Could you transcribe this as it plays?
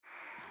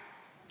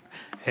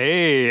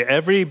Hey,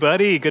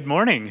 everybody, good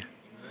morning.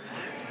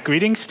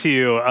 Greetings to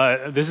you.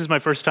 This is my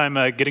first time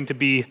getting to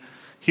be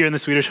here in the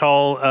Swedish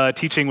Hall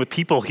teaching with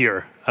people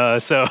here.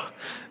 So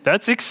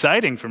that's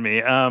exciting for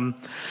me.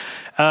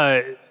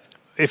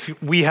 If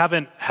we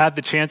haven't had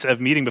the chance of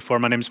meeting before,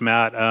 my name's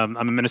Matt. I'm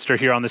a minister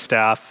here on the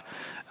staff,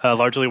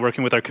 largely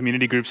working with our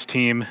community groups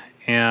team.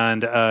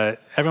 And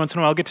every once in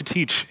a while I get to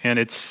teach, and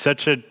it's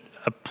such a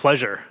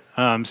pleasure.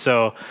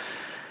 So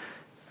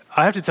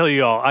I have to tell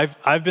you all,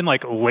 I've been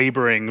like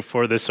laboring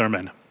for this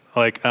sermon.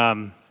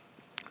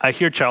 I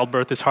hear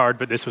childbirth is hard,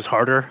 but this was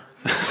harder.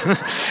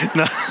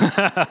 No.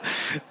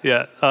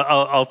 Yeah,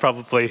 I'll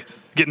probably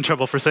get in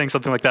trouble for saying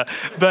something like that.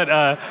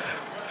 But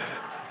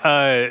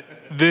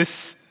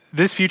this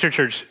Future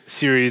Church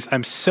series,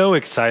 I'm so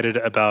excited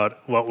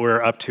about what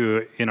we're up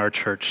to in our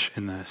church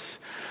in this.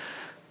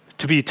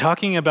 To be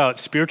talking about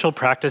spiritual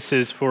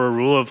practices for a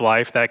rule of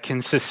life that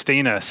can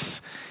sustain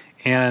us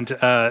and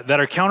that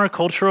are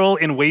countercultural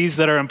in ways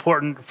that are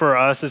important for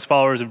us as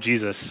followers of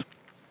Jesus.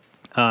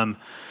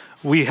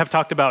 We have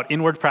talked about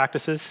inward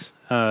practices,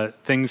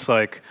 things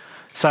like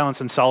silence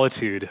and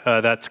solitude.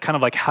 That's kind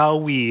of like how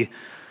we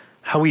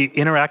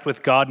interact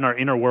with God in our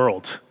inner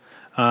world.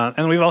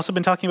 And we've also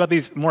been talking about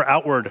these more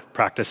outward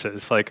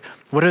practices, like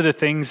what are the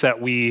things that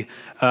we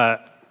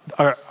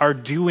are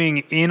doing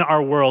in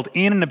our world,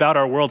 in and about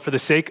our world for the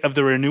sake of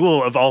the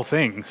renewal of all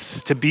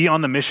things, to be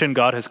on the mission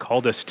God has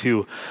called us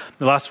to.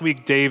 Last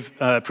week, Dave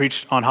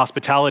preached on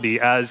hospitality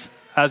as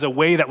a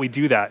way that we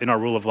do that in our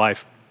rule of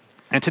life.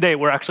 And today,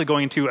 we're actually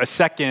going to a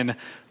second,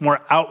 more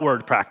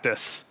outward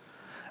practice,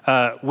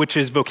 which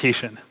is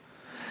vocation.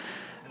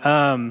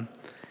 Now,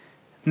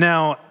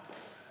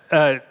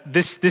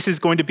 this is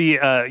going to be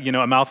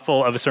a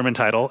mouthful of a sermon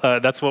title.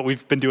 That's what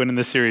we've been doing in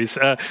this series.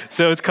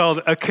 So it's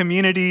called A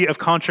Community of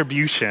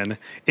Contribution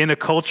in a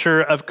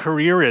Culture of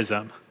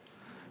Careerism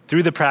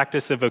Through the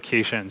Practice of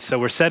Vocation. So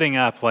we're setting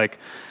up like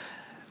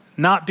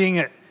not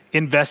being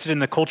invested in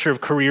the culture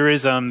of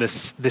careerism,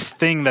 this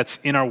thing that's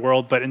in our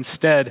world, but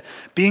instead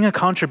being a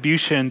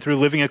contribution through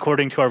living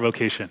according to our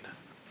vocation.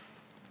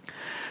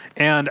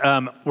 And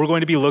we're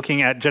going to be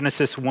looking at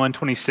Genesis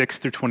 1:26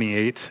 through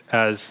 28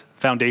 as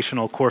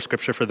foundational core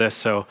scripture for this.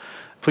 So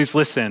please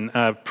listen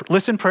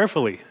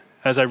prayerfully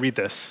as I read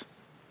this.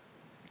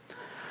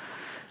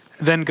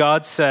 Then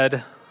God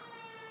said,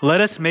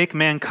 "Let us make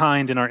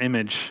mankind in our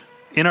image,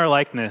 in our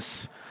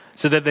likeness,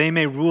 so that they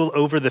may rule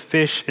over the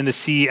fish in the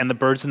sea and the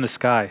birds in the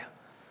sky,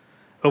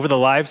 over the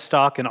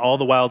livestock and all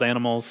the wild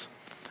animals,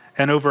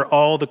 and over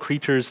all the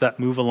creatures that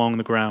move along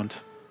the ground."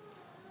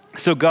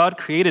 So God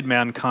created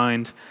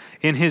mankind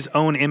in his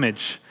own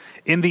image.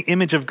 In the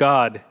image of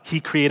God, he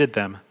created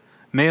them.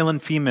 Male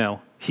and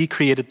female, he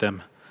created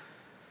them.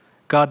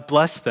 God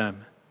blessed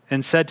them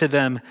and said to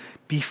them,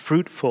 "Be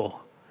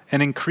fruitful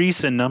and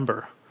increase in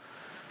number.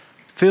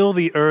 Fill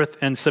the earth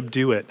and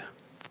subdue it.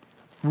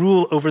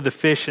 Rule over the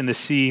fish in the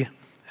sea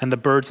and the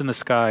birds in the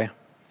sky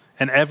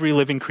and every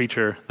living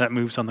creature that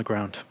moves on the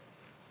ground."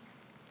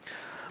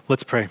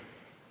 Let's pray.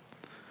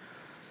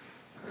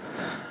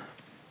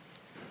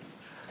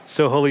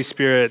 So, Holy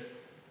Spirit,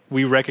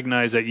 we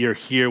recognize that you're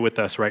here with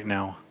us right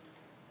now.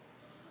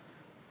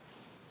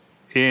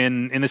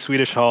 In the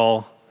Swedish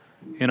Hall,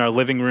 in our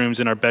living rooms,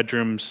 in our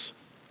bedrooms,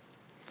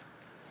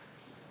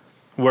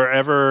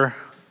 wherever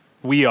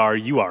we are,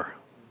 you are.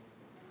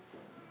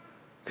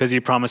 Because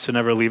you promised to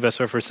never leave us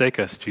or forsake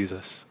us,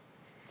 Jesus.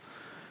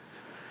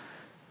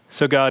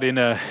 So God, in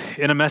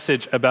a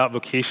message about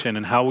vocation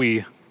and how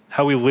we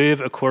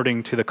live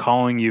according to the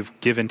calling you've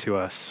given to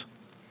us,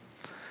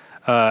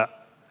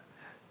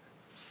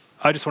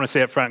 I just want to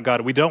say up front,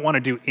 God, we don't want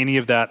to do any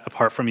of that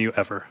apart from you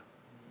ever.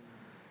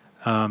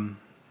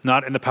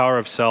 Not in the power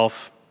of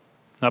self,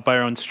 not by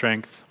our own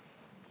strength,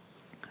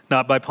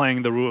 not by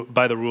playing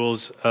by the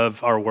rules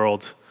of our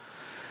world,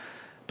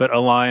 but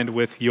aligned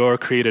with your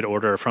created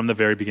order from the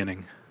very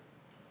beginning.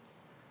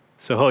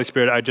 So Holy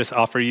Spirit, I just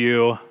offer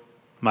you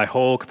my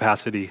whole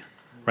capacity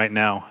right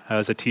now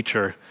as a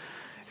teacher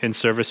in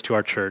service to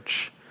our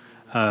church.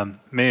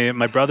 May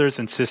my brothers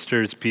and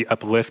sisters be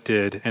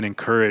uplifted and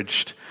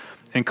encouraged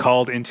and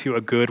called into a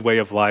good way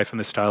of life in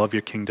the style of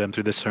your kingdom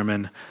through this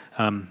sermon.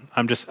 I'm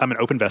an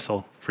open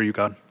vessel for you,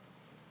 God.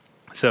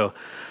 So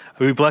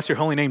we bless your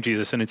holy name,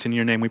 Jesus, and it's in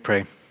your name we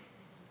pray.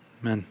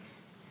 Amen.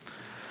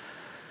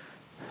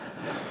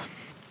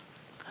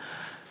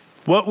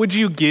 What would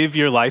you give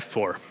your life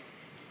for?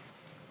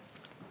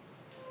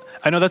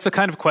 I know that's the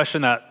kind of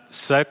question that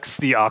sucks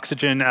the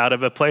oxygen out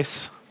of a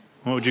place.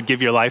 What would you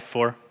give your life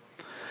for?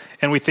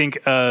 And we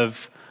think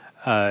of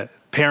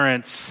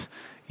parents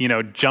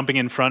jumping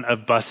in front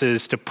of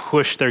buses to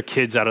push their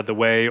kids out of the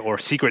way, or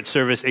Secret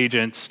Service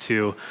agents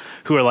who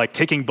are like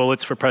taking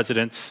bullets for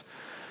presidents.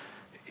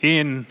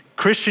 In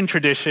Christian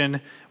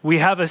tradition, we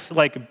have this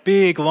like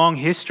big, long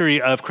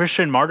history of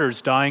Christian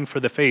martyrs dying for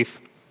the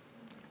faith.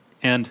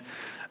 And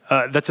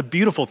that's a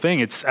beautiful thing.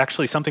 It's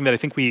actually something that I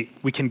think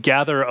we can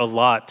gather a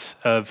lot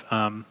of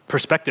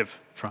perspective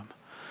from.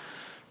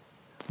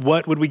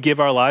 What would we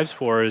give our lives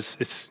for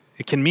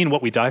it can mean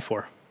what we die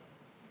for.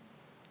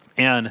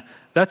 And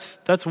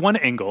that's one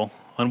angle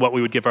on what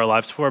we would give our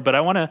lives for, but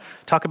I want to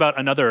talk about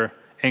another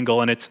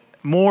angle, and it's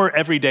more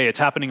every day. It's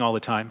happening all the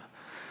time.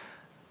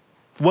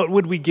 What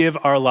would we give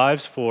our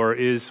lives for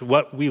is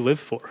what we live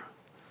for.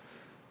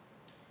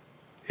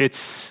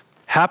 It's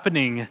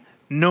happening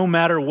no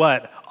matter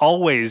what,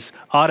 always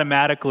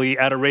automatically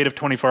at a rate of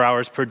 24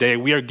 hours per day.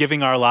 We are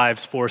giving our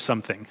lives for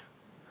something.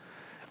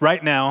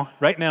 Right now,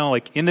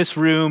 like in this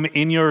room,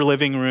 in your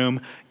living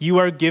room, you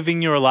are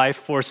giving your life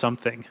for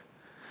something.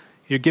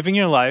 You're giving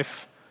your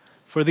life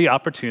for the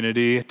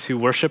opportunity to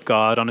worship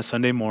God on a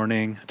Sunday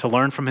morning, to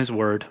learn from His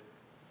Word.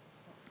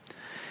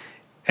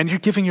 And you're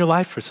giving your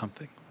life for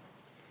something.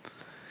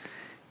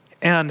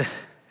 And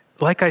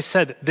like I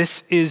said,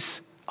 this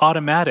is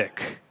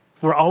automatic.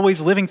 We're always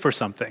living for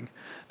something.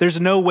 There's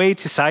no way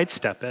to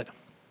sidestep it.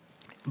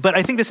 But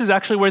I think this is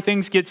actually where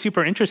things get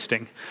super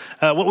interesting.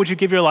 What would you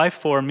give your life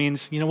for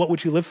means, what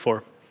would you live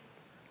for?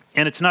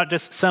 And it's not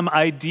just some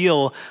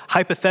ideal,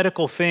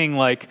 hypothetical thing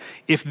like,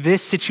 if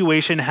this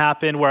situation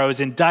happened where I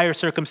was in dire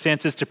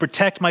circumstances to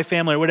protect my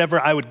family or whatever,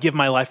 I would give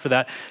my life for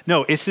that.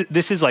 No,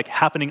 this is like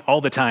happening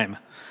all the time.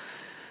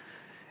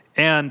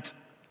 And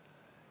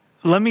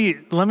let me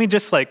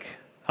just I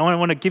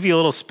want to give you a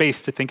little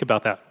space to think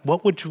about that.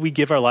 What would we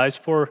give our lives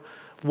for?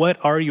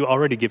 What are you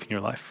already giving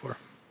your life for?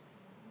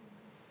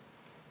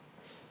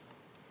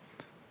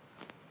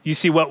 You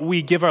see, what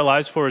we give our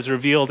lives for is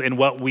revealed in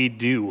what we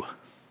do.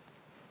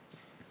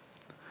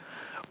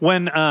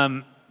 When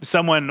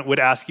someone would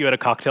ask you at a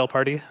cocktail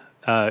party,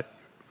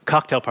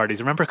 cocktail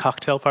parties, remember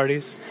cocktail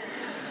parties?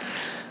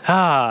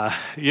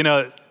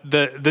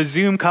 The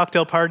Zoom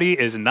cocktail party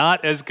is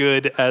not as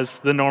good as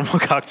the normal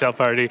cocktail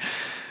party.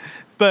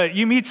 But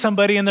you meet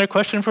somebody and their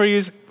question for you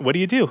is, what do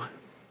you do?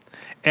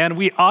 And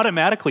we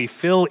automatically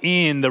fill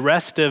in the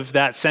rest of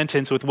that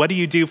sentence with, what do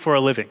you do for a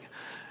living?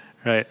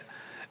 Right?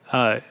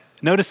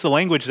 Notice the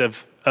language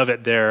of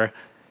it there.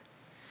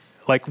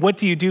 Like, what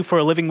do you do for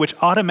a living? Which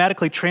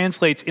automatically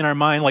translates in our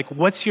mind, like,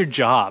 what's your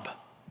job?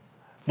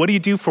 What do you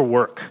do for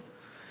work?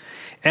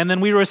 And then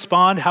we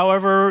respond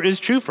however is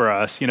true for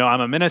us.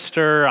 I'm a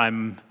minister,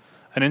 I'm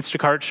an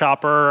Instacart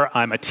shopper,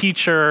 I'm a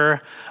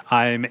teacher,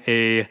 I'm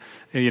a,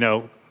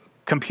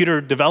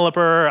 computer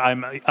developer,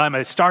 I'm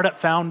a startup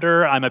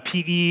founder, I'm a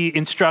PE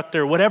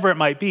instructor, whatever it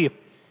might be.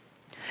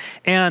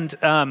 And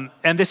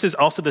this is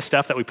also the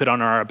stuff that we put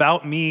on our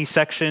About Me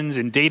sections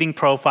and dating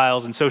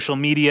profiles and social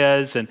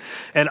medias and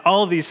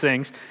all of these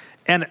things.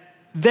 And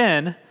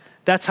then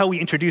that's how we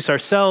introduce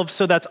ourselves,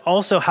 so that's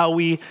also how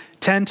we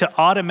tend to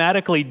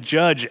automatically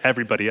judge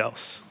everybody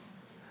else.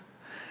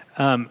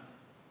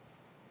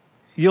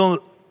 You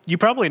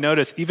probably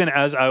noticed, even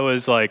as I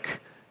was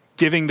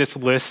giving this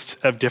list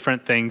of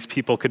different things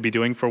people could be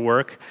doing for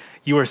work,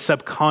 you are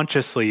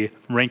subconsciously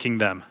ranking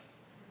them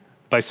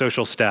by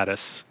social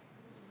status.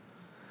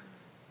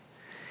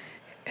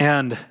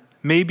 And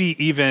maybe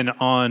even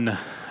on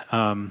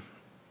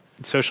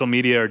social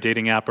media or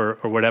dating app or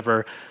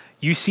whatever,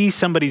 you see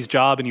somebody's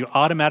job and you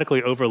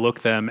automatically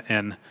overlook them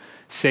and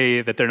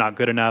say that they're not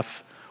good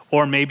enough.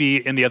 Or maybe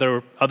in the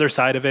other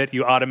side of it,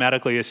 you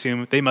automatically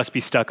assume they must be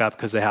stuck up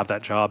because they have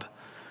that job.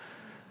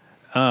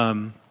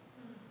 And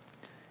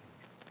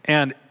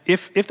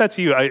if that's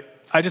you,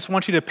 I just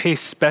want you to pay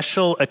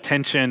special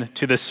attention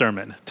to this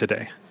sermon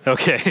today,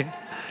 okay?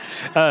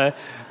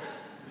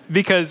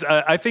 Because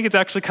I think it's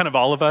actually kind of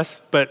all of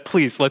us, but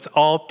please, let's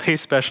all pay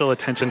special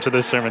attention to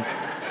this sermon.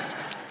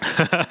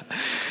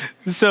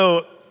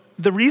 So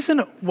the reason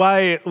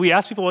why we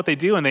ask people what they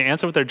do and they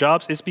answer with their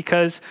jobs is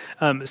because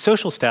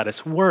social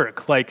status,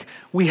 work,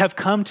 we have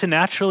come to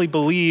naturally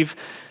believe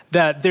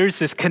that there's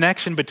this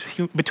connection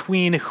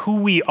between who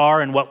we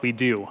are and what we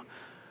do,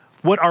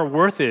 what our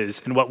worth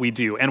is and what we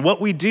do. And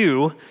what we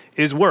do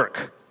is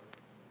work.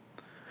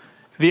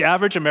 The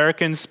average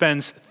American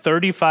spends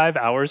 35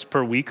 hours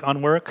per week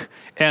on work.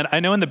 And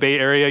I know in the Bay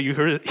Area, you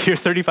hear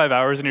 35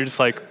 hours and you're just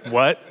like,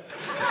 what?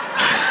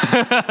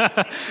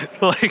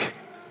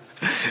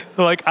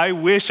 I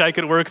wish I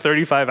could work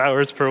 35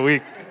 hours per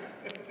week.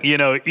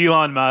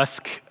 Elon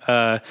Musk,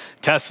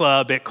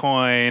 Tesla,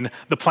 Bitcoin,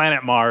 the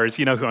planet Mars,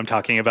 you know who I'm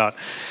talking about.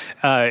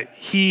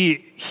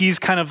 He's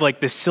kind of like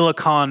this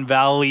Silicon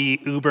Valley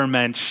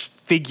Ubermensch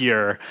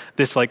figure,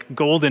 this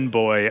golden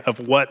boy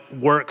of what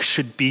work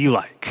should be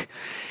like.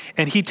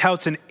 And he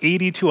touts an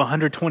 80 to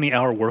 120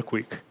 hour work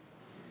week.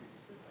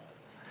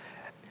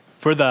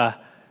 For the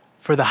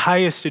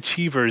highest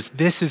achievers,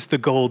 this is the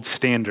gold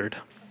standard.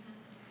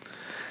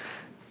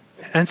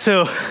 And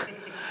so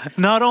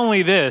not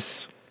only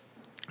this,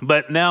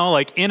 but now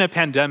in a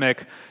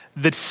pandemic,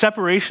 the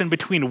separation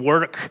between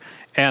work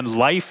and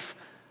life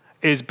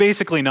is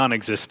basically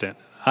non-existent.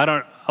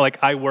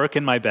 I work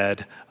in my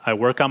bed, I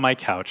work on my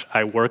couch,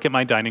 I work at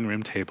my dining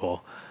room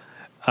table.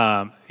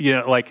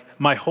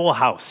 My whole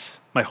house,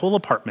 my whole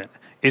apartment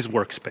is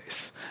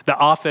workspace. The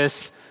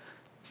office,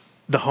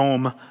 the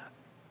home,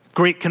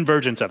 great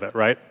convergence of it,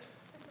 right?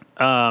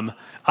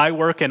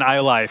 iWork and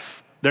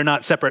iLife, they're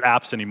not separate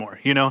apps anymore,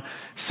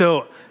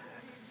 So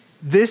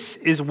this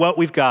is what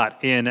we've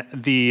got in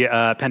the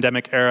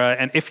pandemic era.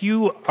 And if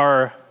you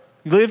have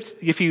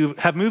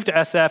moved to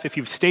SF, if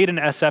you've stayed in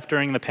SF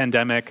during the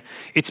pandemic,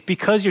 it's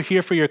because you're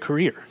here for your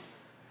career.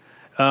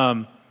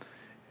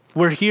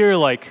 We're here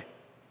like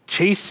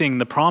chasing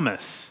the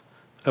promise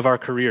of our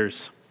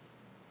careers.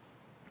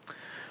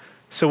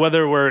 So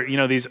whether we're,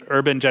 these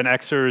urban Gen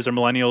Xers or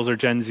millennials or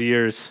Gen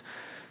Zers,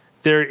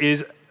 there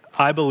is,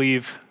 I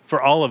believe,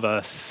 for all of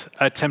us,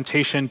 a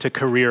temptation to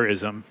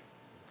careerism.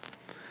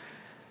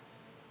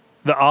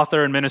 The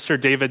author and minister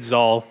David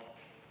Zahl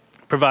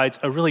provides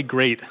a really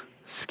great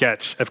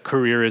sketch of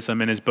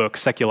careerism in his book,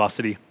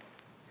 Seculosity.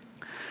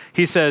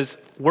 He says,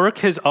 "Work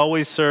has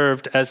always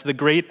served as the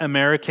great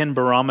American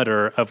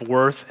barometer of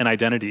worth and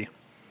identity.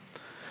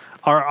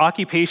 Our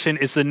occupation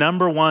is the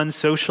number one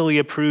socially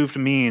approved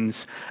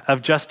means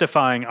of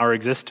justifying our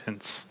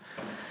existence.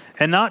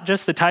 And not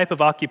just the type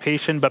of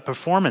occupation, but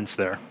performance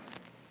there.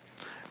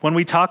 When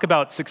we talk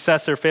about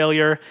success or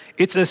failure,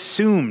 it's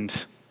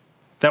assumed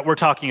that we're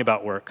talking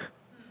about work,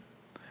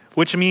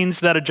 which means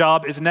that a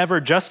job is never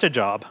just a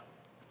job,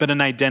 but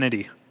an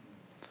identity.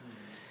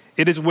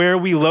 It is where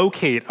we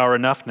locate our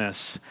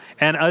enoughness,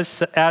 and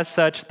as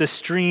such, the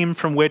stream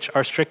from which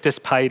our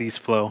strictest pieties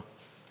flow."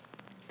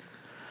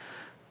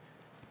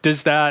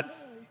 Does that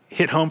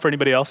hit home for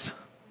anybody else?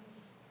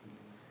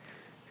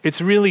 It's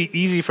really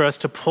easy for us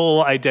to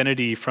pull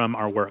identity from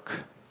our work.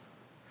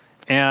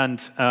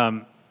 And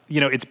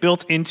it's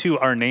built into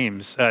our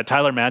names.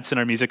 Tyler Madsen,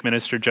 our music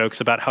minister,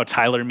 jokes about how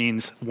Tyler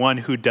means one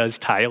who does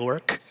tile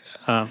work.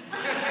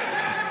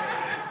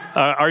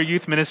 Our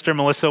youth minister,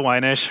 Melissa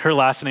Weinish,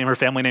 her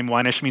family name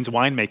Weinish means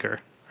winemaker,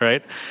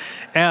 right?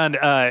 And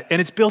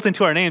it's built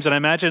into our names. And I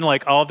imagine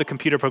like all of the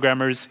computer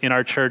programmers in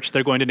our church,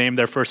 they're going to name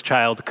their first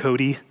child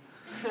Cody.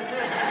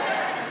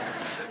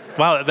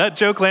 Wow, that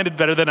joke landed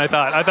better than I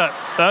thought. I thought,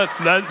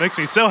 that makes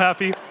me so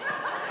happy.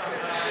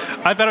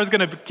 I thought I was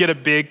going to get a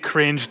big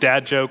cringe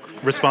dad joke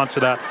response to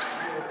that.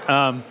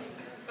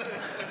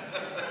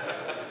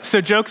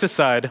 So jokes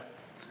aside,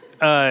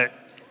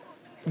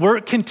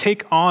 work can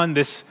take on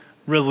this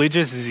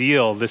religious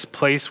zeal, this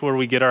place where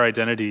we get our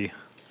identity,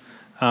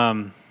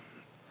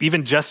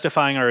 even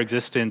justifying our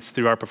existence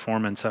through our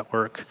performance at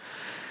work.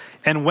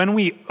 And when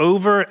we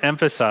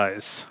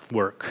overemphasize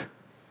work,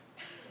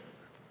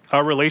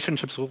 our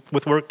relationships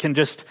with work can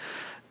just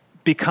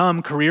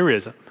become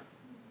careerism.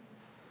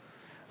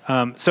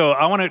 So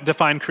I want to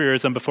define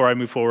careerism before I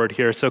move forward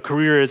here. So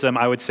careerism,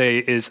 I would say,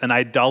 is an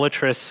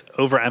idolatrous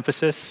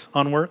overemphasis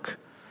on work,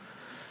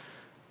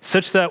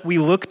 such that we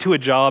look to a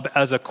job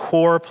as a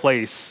core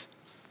place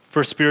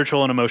for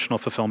spiritual and emotional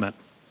fulfillment.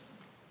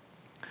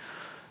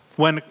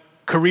 When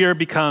career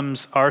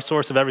becomes our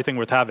source of everything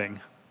worth having,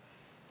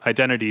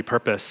 identity,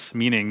 purpose,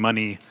 meaning,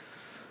 money,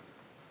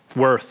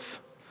 worth,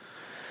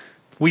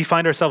 we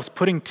find ourselves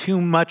putting too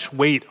much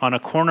weight on a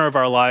corner of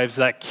our lives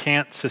that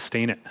can't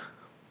sustain it.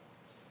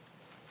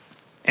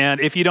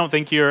 And if you don't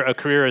think you're a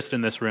careerist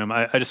in this room,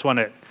 I just want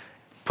to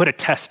put a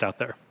test out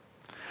there.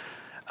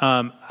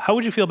 How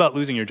would you feel about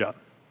losing your job?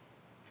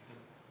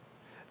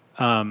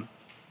 I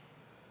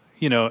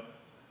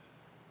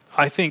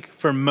think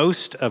for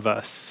most of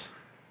us,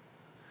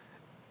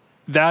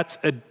 that's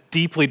a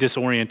deeply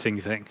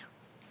disorienting thing.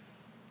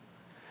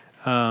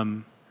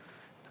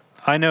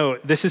 I know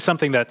this is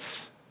something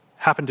that's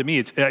happened to me.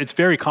 It's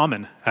very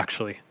common,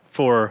 actually,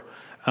 for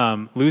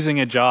losing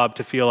a job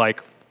to feel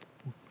like,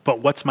 but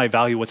what's my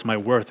value, what's my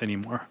worth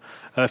anymore?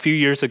 A few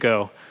years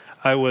ago,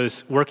 I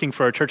was working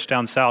for a church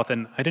down south,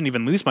 and I didn't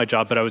even lose my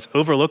job, but I was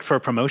overlooked for a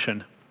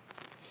promotion.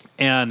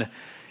 And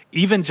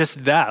even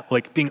just that,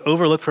 like being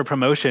overlooked for a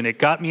promotion, it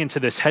got me into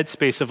this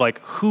headspace of like,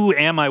 who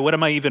am I? What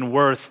am I even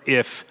worth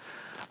if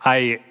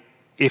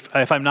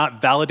I'm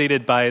not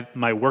validated by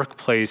my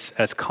workplace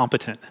as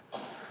competent?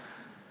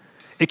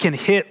 It can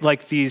hit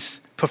like these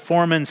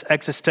performance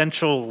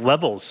existential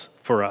levels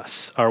for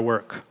us, our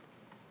work.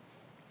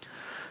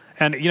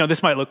 And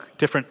this might look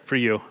different for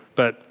you,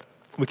 but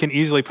we can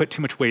easily put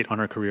too much weight on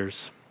our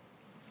careers.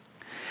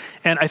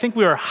 And I think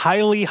we are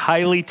highly,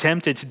 highly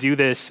tempted to do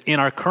this in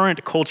our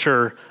current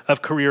culture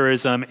of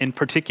careerism in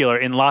particular,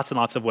 in lots and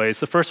lots of ways.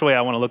 The first way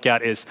I want to look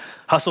at is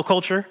hustle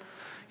culture.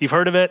 You've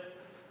heard of it.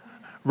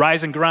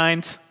 Rise and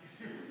grind.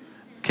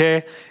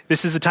 Okay?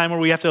 This is the time where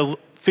we have to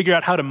figure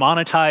out how to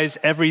monetize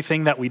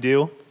everything that we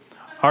do.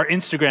 Our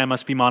Instagram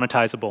must be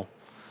monetizable,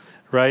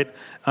 right?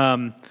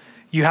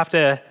 You have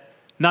to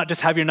not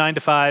just have your 9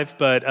 to 5,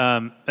 but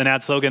an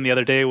ad slogan the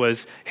other day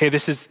was, hey,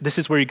 this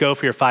is where you go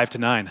for your 5 to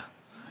 9,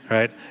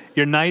 right?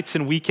 Your nights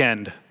and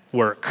weekend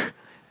work.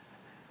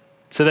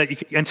 So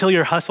that until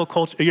your hustle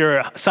culture,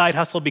 your side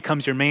hustle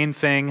becomes your main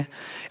thing,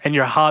 and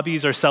your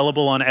hobbies are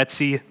sellable on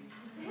Etsy.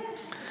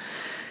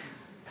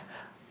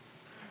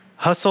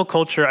 Hustle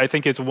culture, I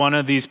think, is one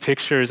of these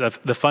pictures of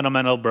the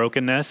fundamental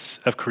brokenness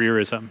of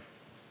careerism.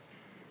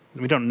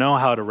 We don't know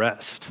how to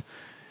rest.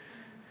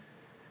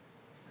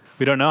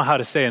 We don't know how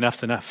to say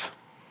enough's enough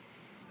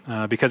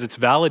because it's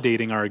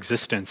validating our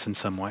existence in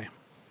some way.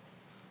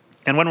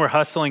 And when we're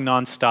hustling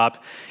nonstop,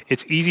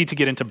 it's easy to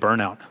get into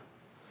burnout.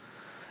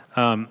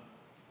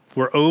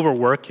 We're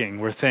overworking.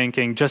 We're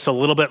thinking just a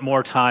little bit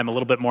more time, a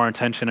little bit more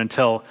attention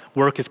until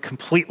work is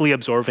completely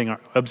absorbing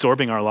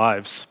our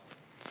lives.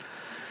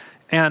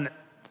 And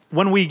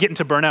when we get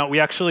into burnout, we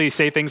actually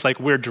say things like,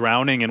 we're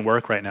drowning in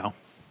work right now,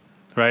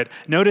 right?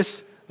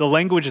 Notice the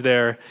language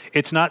there.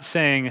 It's not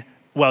saying,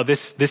 well,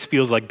 this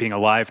feels like being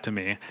alive to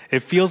me. It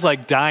feels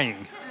like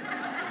dying.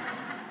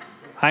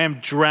 I am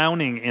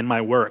drowning in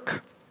my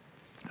work.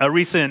 A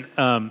recent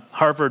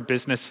Harvard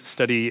Business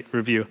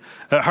Review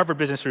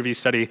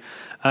study,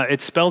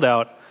 it spelled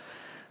out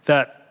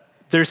that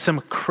there's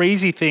some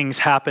crazy things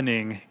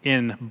happening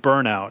in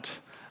burnout.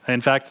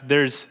 In fact,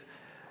 there's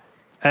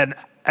an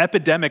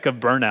epidemic of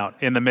burnout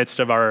in the midst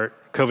of our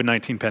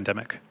COVID-19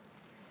 pandemic.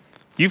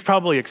 You've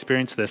probably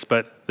experienced this,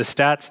 but the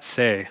stats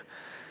say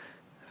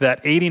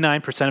that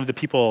 89% of the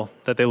people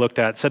that they looked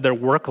at said their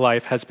work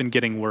life has been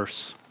getting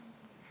worse.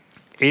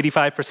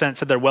 85%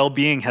 said their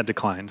well-being had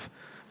declined.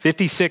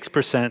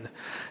 56%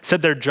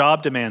 said their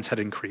job demands had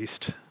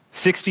increased.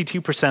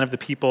 62% of the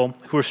people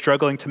who were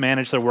struggling to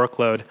manage their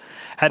workload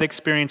had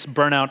experienced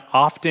burnout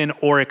often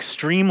or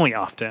extremely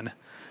often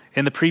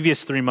in the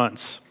previous 3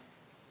 months.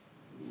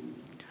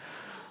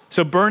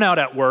 So burnout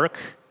at work,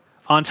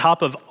 on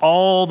top of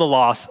all the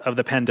loss of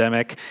the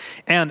pandemic,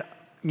 and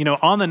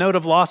on the note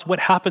of loss, what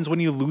happens when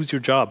you lose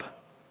your job?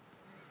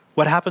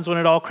 What happens when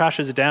it all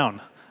crashes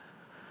down?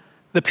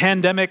 The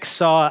pandemic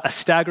saw a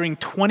staggering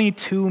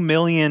 22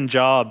 million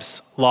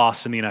jobs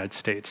lost in the United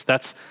States.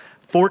 That's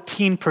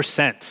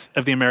 14%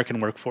 of the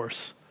American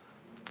workforce.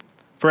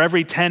 For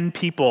every 10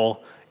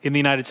 people in the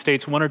United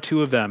States, 1 or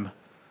 2 of them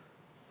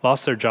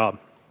lost their job.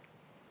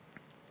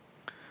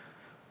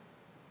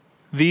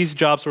 These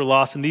jobs were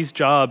lost, and these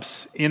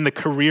jobs, in the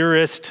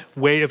careerist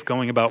way of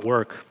going about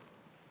work,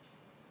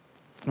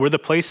 were the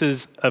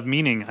places of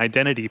meaning,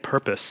 identity,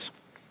 purpose.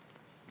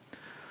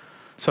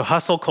 So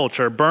hustle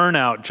culture,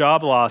 burnout,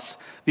 job loss,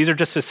 these are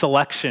just a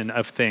selection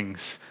of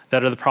things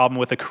that are the problem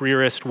with a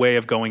careerist way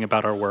of going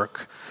about our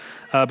work.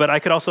 But I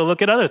could also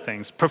look at other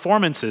things.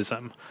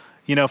 Performancism.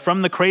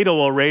 From the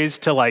cradle, we're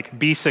raised to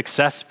be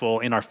successful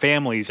in our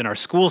families, in our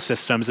school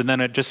systems, and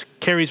then it just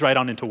carries right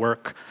on into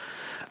work.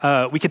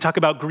 We could talk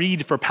about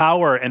greed for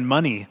power and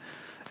money,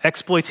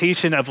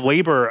 exploitation of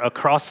labor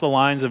across the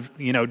lines of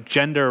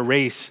gender,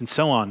 race, and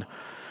so on.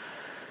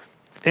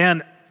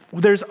 And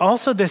there's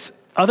also this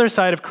other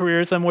side of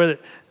careerism where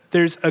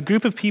there's a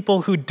group of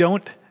people who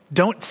don't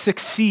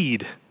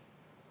succeed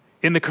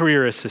in the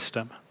careerist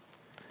system.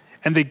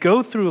 And they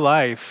go through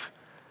life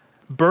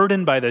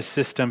burdened by this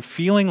system,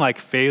 feeling like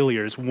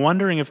failures,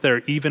 wondering if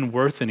they're even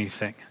worth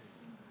anything.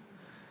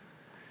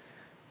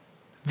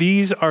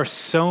 These are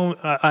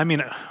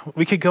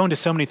we could go into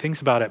so many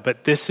things about it,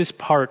 but this is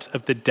part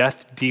of the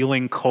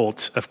death-dealing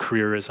cult of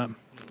careerism.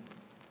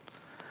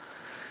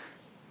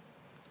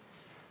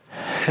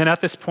 And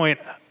at this point,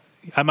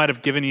 I might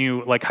have given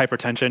you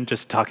hypertension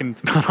just talking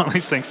about all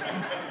these things.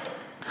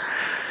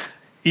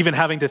 Even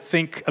having to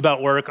think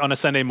about work on a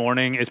Sunday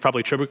morning is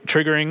probably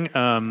triggering.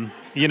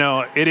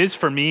 It is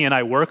for me, and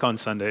I work on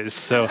Sundays,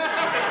 so.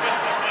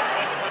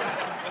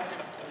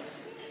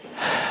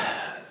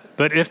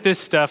 But if this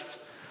stuff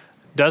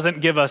doesn't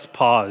give us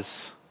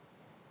pause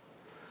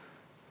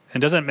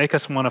and doesn't make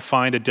us want to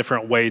find a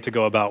different way to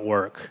go about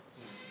work,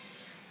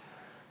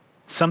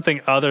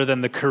 something other than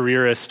the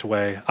careerist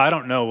way, I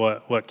don't know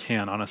what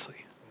can,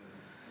 honestly.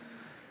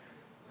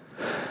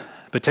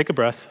 But take a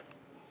breath.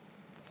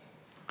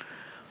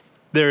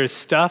 There is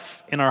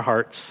stuff in our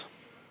hearts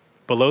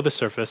below the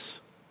surface,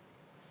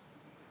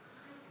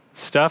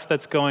 stuff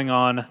that's going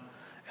on,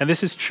 and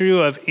this is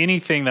true of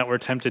anything that we're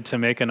tempted to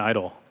make an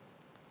idol.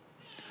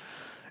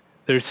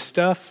 There's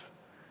stuff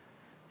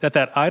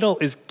that idol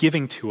is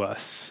giving to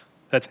us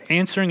that's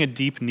answering a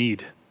deep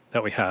need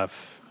that we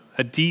have,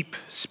 a deep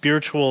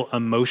spiritual,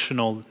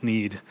 emotional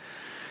need.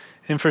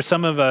 And for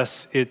some of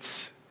us,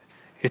 it's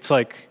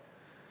like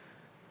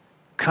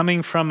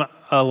coming from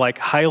a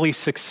highly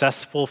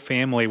successful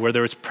family where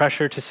there was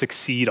pressure to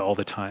succeed all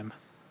the time.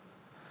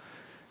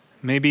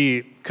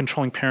 Maybe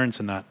controlling parents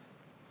in that.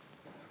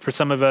 For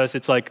some of us,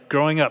 it's like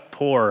growing up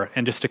poor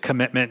and just a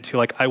commitment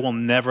to I will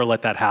never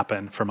let that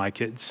happen for my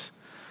kids.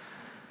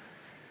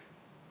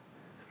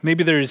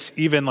 Maybe there's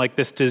even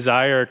this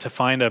desire to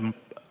find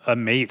a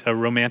mate, a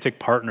romantic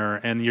partner,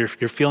 and your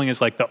feeling is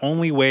the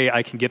only way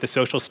I can get the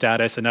social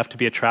status enough to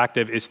be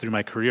attractive is through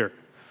my career.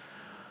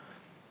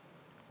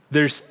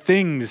 There's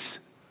things,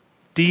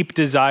 deep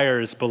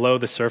desires below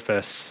the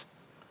surface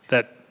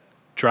that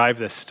drive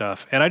this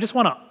stuff. And I just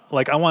want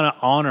to, I want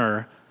to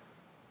honor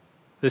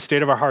the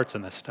state of our hearts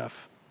in this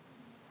stuff.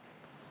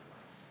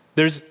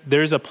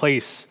 There's a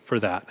place for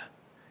that.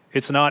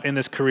 It's not in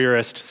this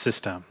careerist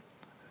system.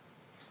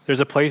 There's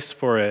a place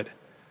for it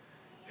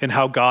in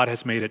how God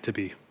has made it to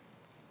be.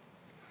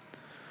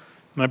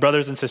 My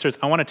brothers and sisters,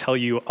 I want to tell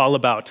you all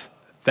about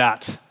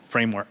that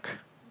framework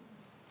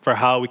for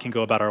how we can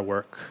go about our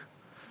work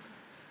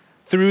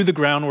through the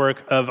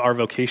groundwork of our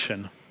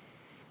vocation.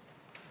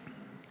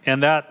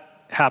 And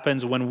that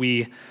happens when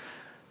we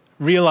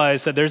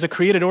realize that there's a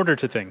created order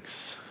to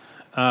things.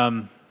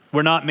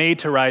 We're not made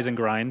to rise and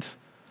grind.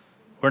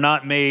 We're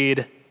not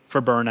made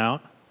for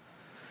burnout.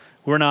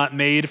 We're not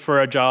made for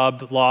a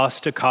job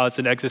loss to cause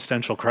an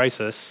existential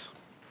crisis.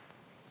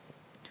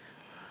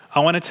 I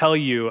want to tell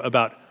you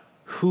about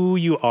who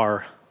you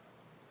are,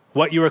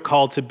 what you are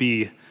called to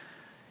be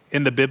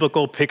in the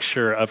biblical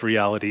picture of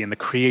reality, in the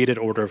created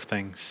order of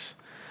things.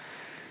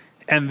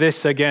 And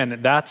this, again,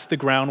 that's the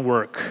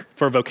groundwork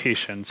for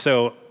vocation.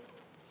 So,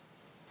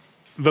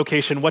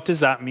 vocation, what does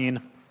that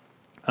mean?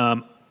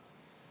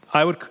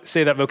 I would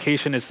say that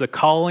vocation is the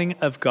calling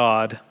of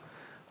God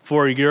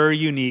for your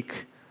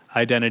unique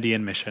identity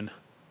and mission.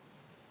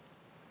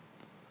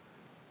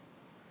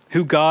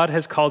 Who God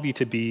has called you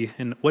to be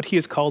and what he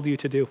has called you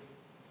to do.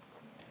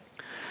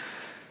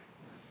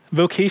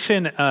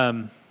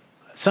 Vocation,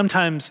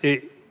 sometimes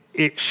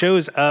it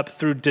shows up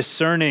through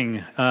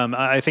discerning.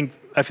 I feel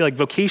like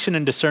vocation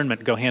and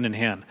discernment go hand in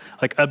hand.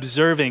 Like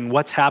observing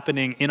what's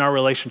happening in our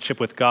relationship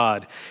with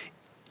God,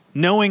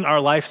 knowing our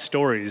life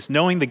stories,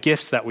 knowing the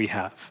gifts that we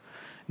have,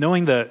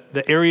 knowing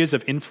the areas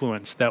of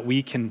influence that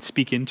we can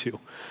speak into,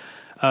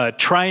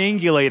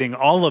 triangulating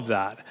all of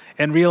that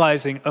and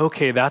realizing,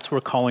 okay, that's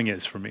where calling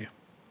is for me.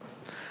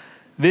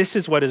 This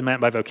is what is meant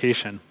by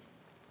vocation.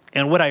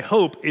 And what I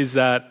hope is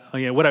that,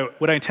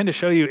 what I intend to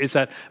show you is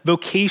that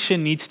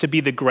vocation needs to be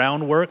the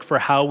groundwork for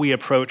how we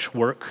approach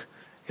work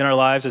in our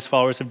lives as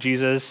followers of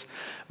Jesus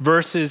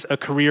versus a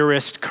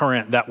careerist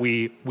current that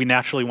we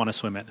naturally want to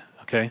swim in,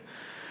 okay?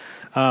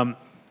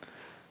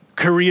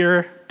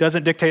 Career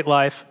doesn't dictate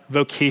life,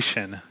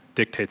 vocation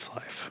dictates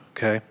life,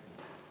 okay?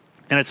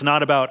 And it's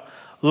not about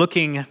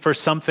looking for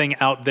something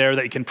out there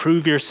that you can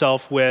prove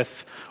yourself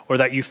with or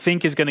that you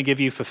think is going to give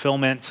you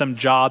fulfillment, some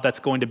job that's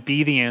going to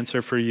be the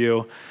answer for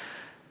you.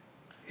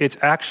 It's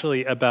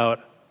actually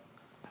about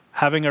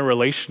having a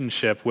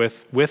relationship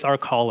with our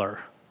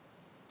caller,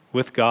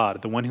 with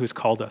God, the one who has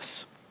called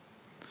us.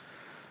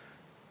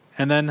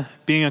 And then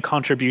being a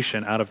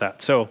contribution out of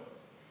that. So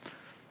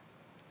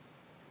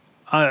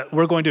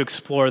we're going to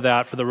explore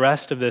that for the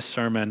rest of this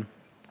sermon,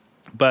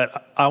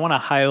 but I want to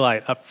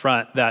highlight up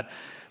front that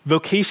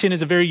vocation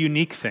is a very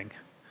unique thing.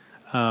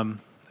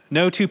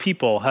 No two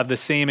people have the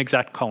same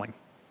exact calling.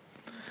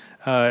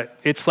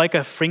 It's like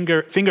a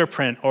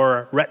fingerprint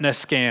or retina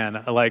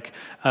scan, like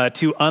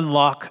to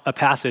unlock a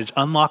passage,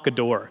 unlock a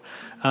door.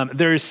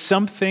 There is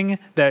something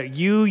that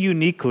you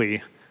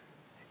uniquely,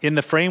 in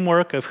the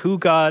framework of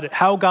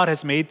how God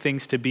has made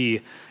things to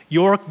be,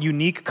 your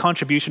unique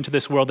contribution to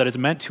this world that is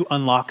meant to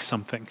unlock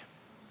something.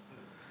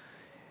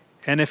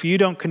 And if you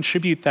don't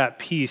contribute that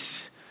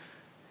piece,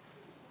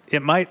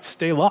 it might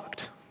stay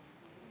locked.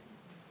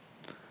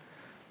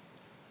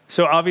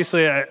 So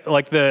obviously,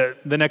 like the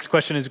next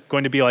question is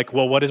going to be like,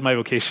 well, what is my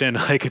vocation?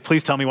 Like,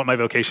 please tell me what my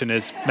vocation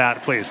is,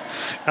 Matt, please.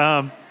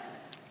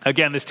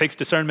 Again, this takes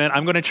discernment.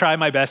 I'm going to try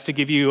my best to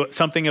give you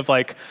something of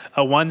like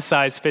a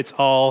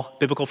one-size-fits-all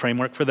biblical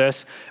framework for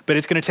this, but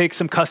it's going to take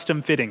some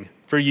custom fitting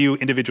for you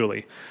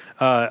individually.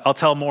 I'll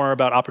tell more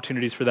about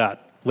opportunities for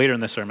that later in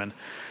the sermon.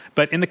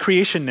 But in the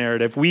creation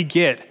narrative, we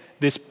get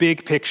this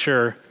big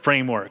picture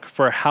framework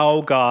for how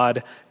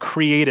God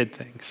created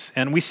things.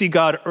 And we see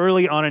God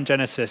early on in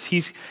Genesis.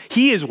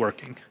 He is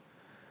working.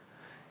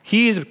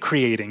 He is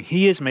creating.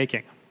 He is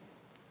making.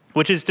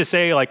 Which is to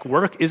say, like,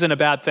 work isn't a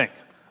bad thing,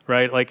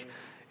 right? Like,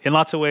 in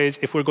lots of ways,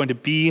 if we're going to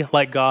be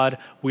like God,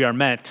 we are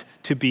meant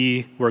to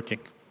be working.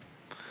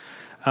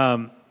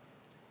 And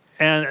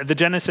the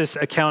Genesis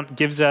account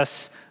gives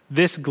us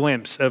this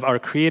glimpse of our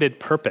created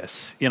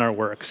purpose in our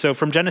work. So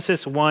from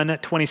Genesis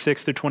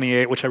 1:26 through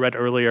 28, which I read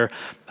earlier,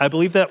 I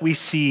believe that we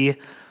see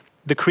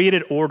the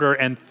created order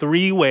and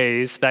three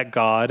ways that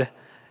God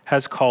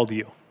has called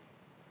you.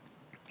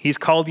 He's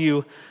called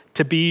you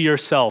to be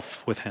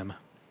yourself with him,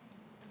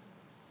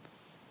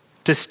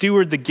 to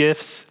steward the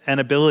gifts and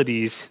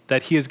abilities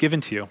that he has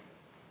given to you,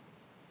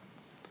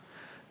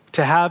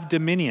 to have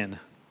dominion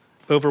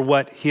over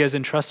what he has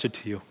entrusted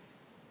to you.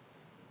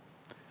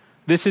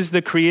 This is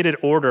the created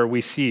order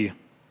we see.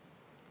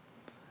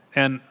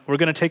 And we're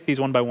going to take these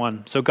one by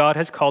one. So God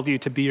has called you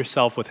to be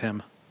yourself with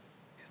him.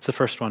 It's the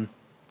first one.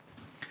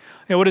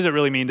 What does it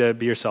really mean to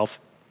be yourself?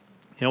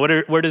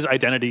 Where does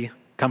identity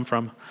come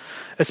from?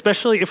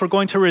 Especially if we're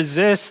going to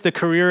resist the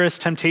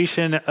careerist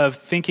temptation of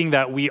thinking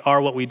that we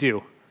are what we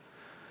do.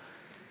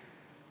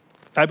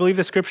 I believe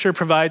the scripture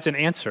provides an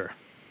answer.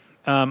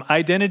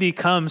 Identity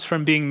comes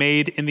from being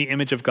made in the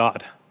image of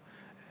God.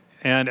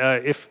 And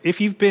if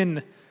you've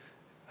been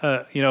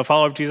a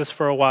follower of Jesus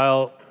for a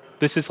while,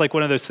 this is like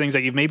one of those things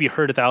that you've maybe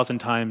heard 1,000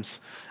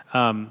 times.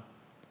 And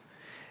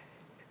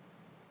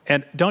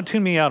don't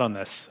tune me out on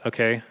this,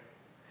 okay?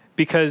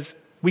 Because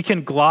we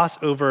can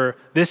gloss over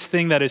this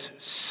thing that is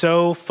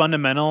so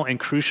fundamental and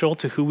crucial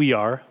to who we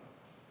are,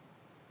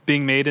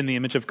 being made in the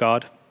image of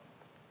God.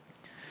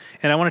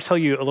 And I want to tell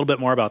you a little bit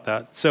more about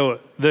that. So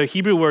the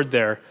Hebrew word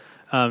there,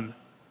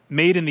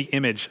 made in the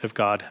image of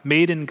God,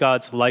 made in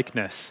God's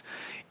likeness,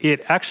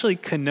 it actually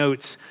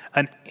connotes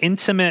an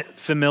intimate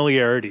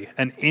familiarity,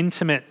 an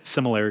intimate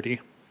similarity.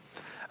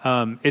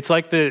 It's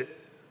like the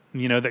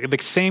the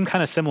same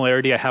kind of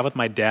similarity I have with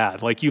my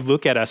dad. Like, you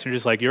look at us and you're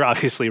just like, you're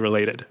obviously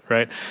related,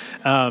 right?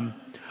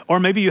 Or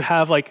maybe you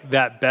have like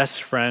that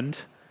best friend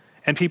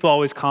and people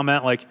always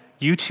comment like,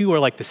 you two are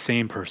like the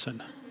same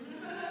person,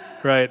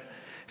 right?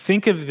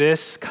 Think of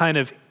this kind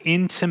of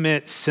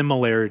intimate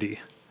similarity,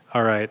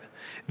 all right?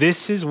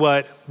 This is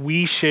what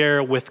we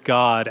share with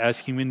God as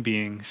human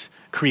beings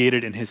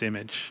created in his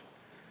image.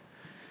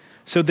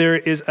 So there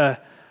is a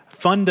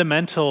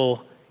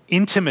fundamental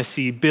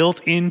intimacy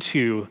built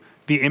into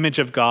the image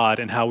of God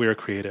and how we are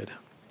created.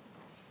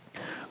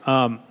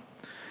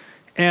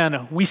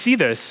 And we see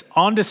this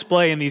on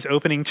display in these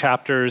opening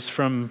chapters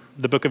from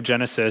the book of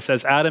Genesis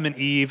as Adam and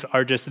Eve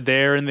are just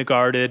there in the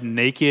garden,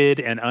 naked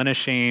and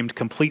unashamed,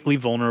 completely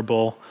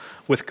vulnerable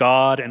with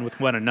God and with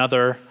one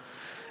another.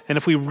 And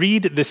if we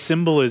read the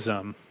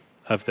symbolism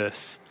of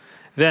this,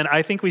 then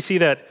I think we see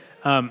that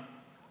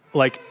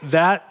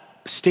that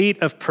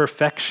state of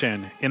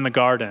perfection in the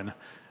garden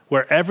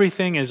where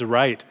everything is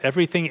right,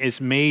 everything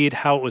is made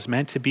how it was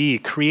meant to be,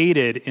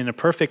 created in a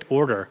perfect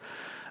order.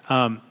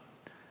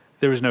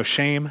 There was no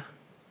shame.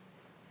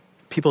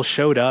 People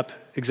showed up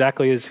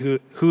exactly as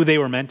who they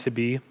were meant to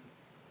be.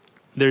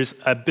 There's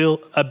a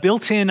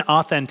built-in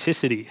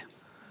authenticity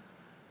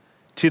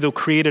to the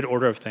created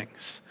order of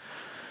things.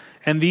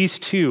 And these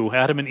two,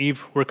 Adam and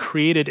Eve, were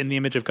created in the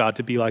image of God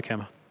to be like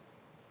him.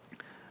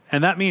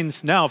 And that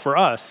means now for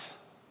us,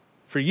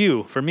 for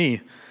you, for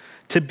me,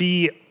 to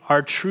be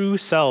our true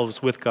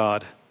selves with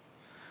God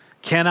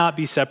cannot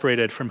be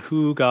separated from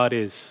who God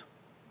is.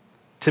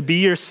 To be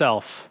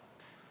yourself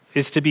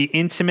is to be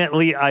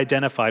intimately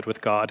identified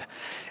with God.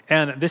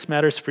 And this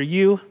matters for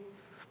you.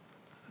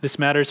 This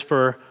matters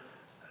for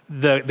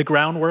the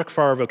groundwork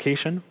for our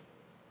vocation.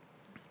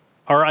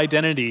 Our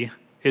identity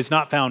is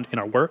not found in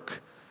our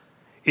work.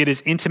 It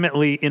is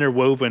intimately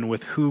interwoven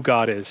with who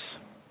God is.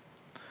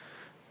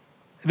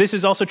 This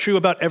is also true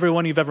about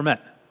everyone you've ever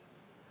met.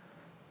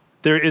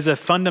 There is a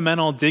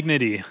fundamental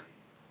dignity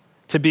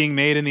to being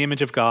made in the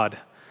image of God.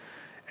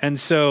 And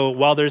so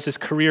while there's this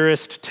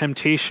careerist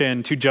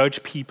temptation to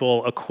judge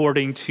people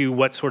according to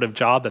what sort of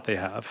job that they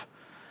have,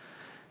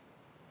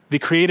 the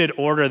created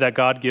order that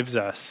God gives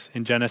us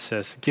in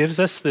Genesis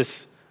gives us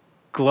this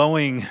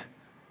glowing,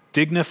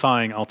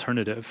 dignifying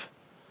alternative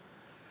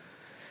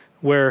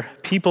where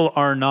people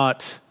are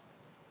not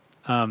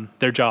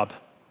their job,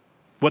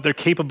 what they're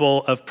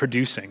capable of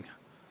producing.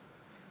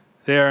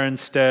 They are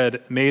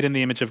instead made in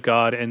the image of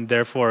God and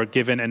therefore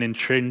given an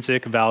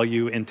intrinsic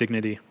value and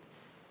dignity.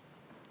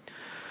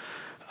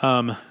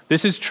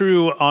 This is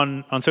true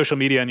on social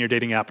media and your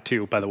dating app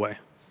too, by the way.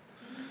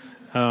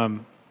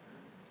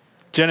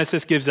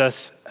 Genesis gives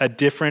us a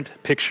different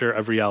picture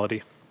of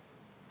reality.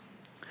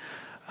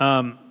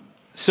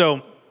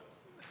 So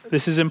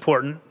this is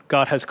important.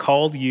 God has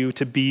called you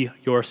to be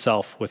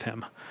yourself with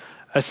him.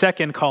 A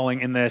second calling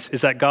in this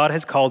is that God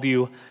has called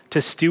you to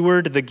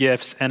steward the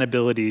gifts and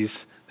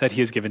abilities that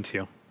he has given to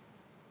you.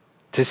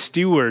 To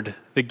steward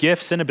the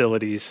gifts and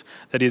abilities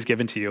that he has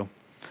given to you.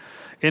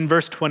 In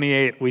verse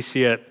 28, we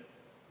see it.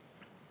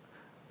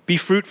 Be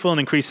fruitful and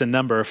increase in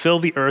number. Fill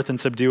the earth and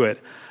subdue it.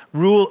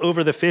 Rule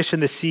over the fish in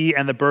the sea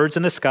and the birds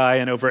in the sky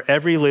and over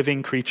every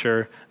living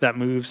creature that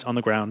moves on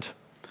the ground.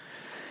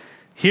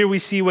 Here we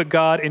see what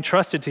God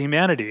entrusted to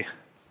humanity.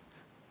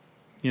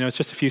 It's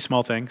just a few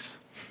small things.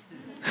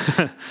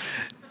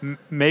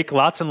 Make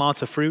lots and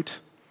lots of fruit.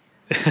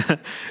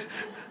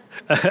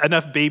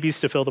 Enough babies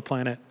to fill the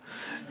planet.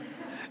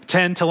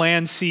 Tend to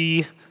land,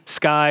 sea,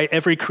 sky,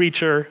 every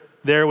creature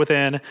there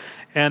within.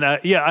 And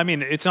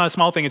it's not a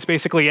small thing. It's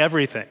basically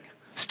everything.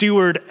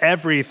 Steward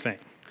everything.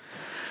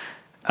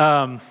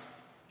 And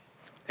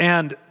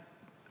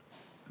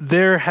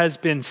there has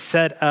been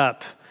set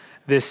up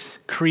this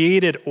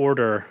created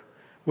order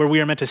where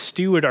we are meant to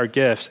steward our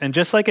gifts. And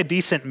just like a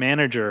decent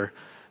manager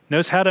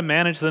knows how to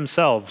manage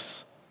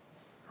themselves,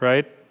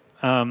 right?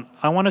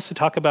 I want us to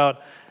talk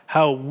about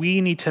how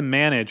we need to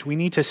manage, we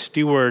need to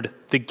steward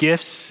the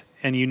gifts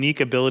and unique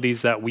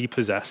abilities that we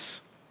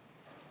possess.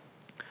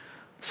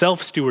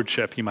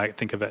 Self-stewardship, you might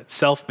think of it,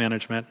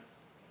 self-management.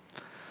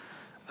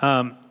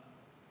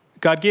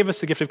 God gave us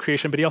the gift of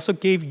creation, but he also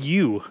gave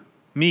you,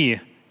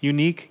 me,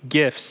 unique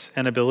gifts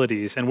and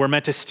abilities, and we're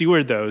meant to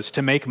steward those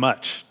to make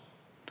much.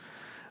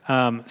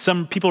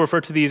 Some people refer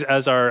to these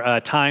as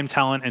our time,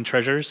 talent, and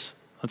treasures.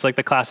 That's like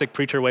the classic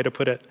preacher way to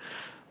put it.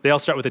 They all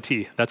start with a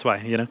T, that's why,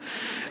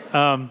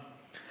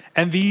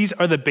 And these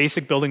are the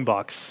basic building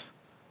blocks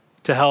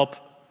to help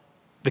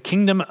the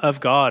kingdom of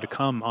God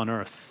come on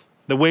earth,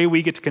 the way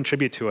we get to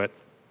contribute to it.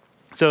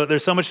 So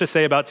there's so much to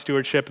say about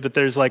stewardship, but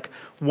there's like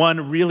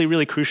one really,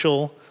 really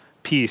crucial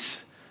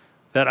piece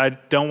that I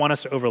don't want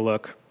us to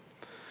overlook,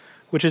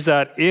 which is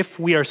that if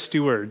we are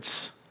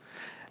stewards,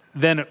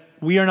 then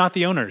we are not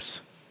the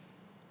owners.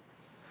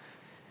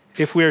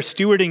 If we are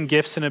stewarding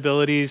gifts and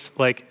abilities,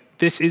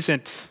 this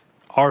isn't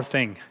our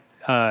thing.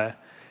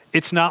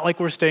 It's not like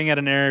we're staying at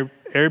an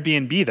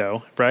Airbnb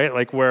though,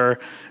 right?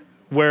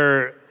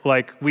 Where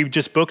we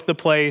just booked the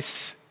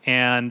place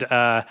and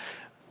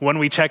when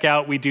we check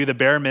out, we do the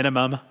bare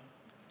minimum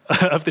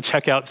of the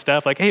checkout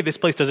stuff. Like, hey, this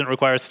place doesn't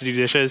require us to do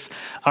dishes.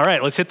 All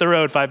right, let's hit the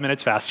road 5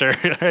 minutes faster.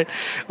 Right?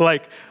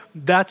 Like,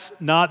 that's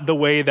not the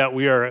way that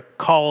we are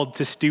called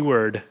to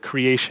steward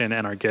creation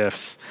and our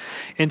gifts.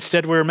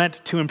 Instead, we're meant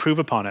to improve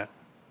upon it,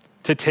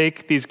 to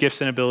take these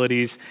gifts and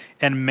abilities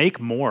and make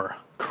more,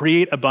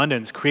 create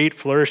abundance, create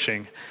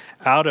flourishing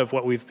out of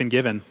what we've been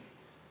given.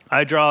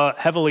 I draw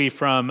heavily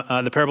from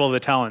the parable of the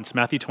talents,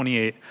 Matthew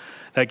 28,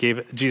 that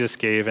Jesus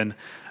gave. And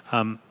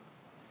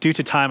due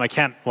to time, I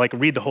can't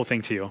read the whole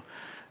thing to you,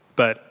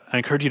 but I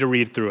encourage you to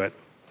read through it.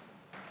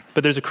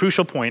 But there's a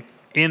crucial point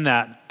in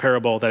that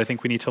parable that I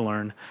think we need to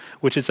learn,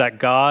 which is that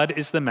God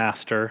is the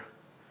master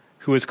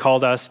who has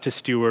called us to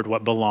steward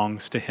what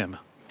belongs to him.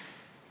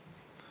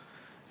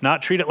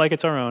 Not treat it like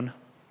it's our own,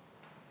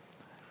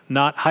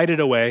 not hide it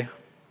away,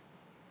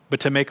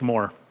 but to make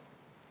more.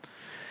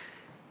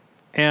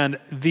 And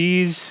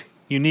these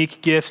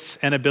unique gifts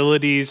and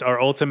abilities are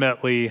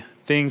ultimately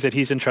things that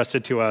he's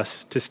entrusted to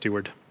us to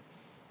steward.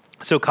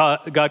 So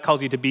God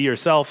calls you to be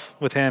yourself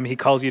with him. He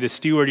calls you to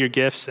steward your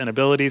gifts and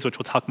abilities, which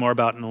we'll talk more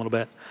about in a little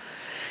bit.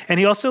 And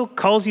he also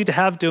calls you to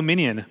have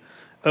dominion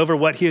over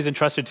what he has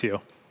entrusted to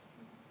you.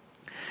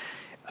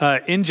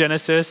 In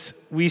Genesis,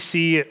 we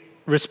see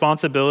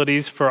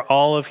responsibilities for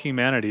all of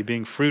humanity,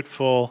 being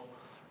fruitful,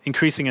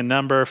 increasing in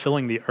number,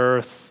 filling the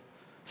earth,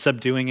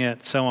 subduing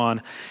it, so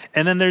on.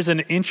 And then there's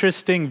an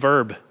interesting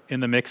verb in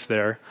the mix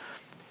there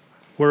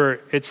where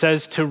it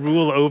says to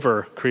rule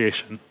over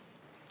creation.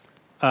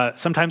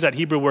 Sometimes that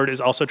Hebrew word is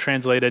also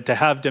translated to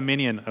have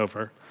dominion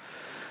over.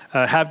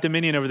 Have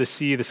dominion over the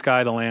sea, the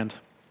sky, the land,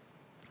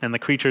 and the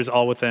creatures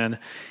all within.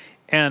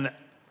 And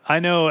I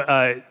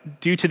know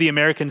due to the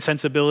American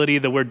sensibility,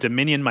 the word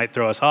dominion might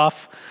throw us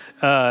off.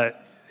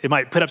 It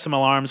might put up some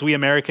alarms. We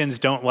Americans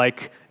don't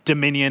like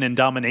dominion and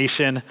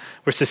domination.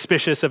 We're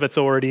suspicious of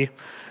authority.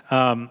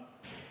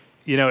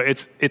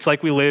 It's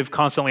like we live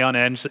constantly on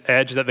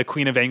edge that the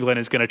Queen of England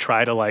is going to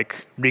try to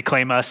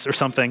reclaim us or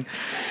something.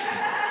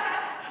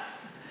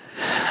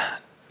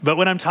 But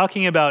when I'm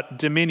talking about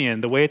dominion,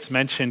 the way it's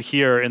mentioned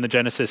here in the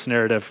Genesis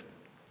narrative,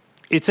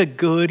 it's a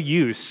good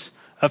use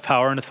of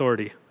power and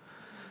authority.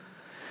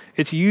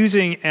 It's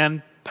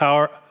using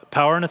power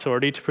and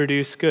authority to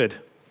produce good.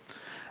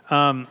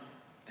 And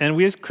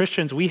we as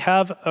Christians, we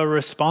have a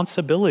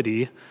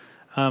responsibility,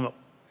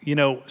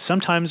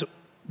 sometimes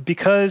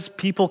because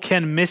people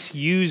can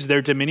misuse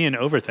their dominion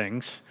over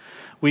things,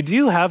 we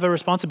do have a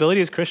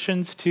responsibility as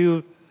Christians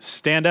to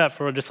stand up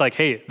for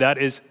hey, that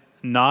is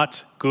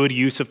not good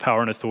use of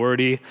power and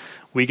authority.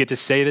 We get to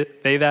say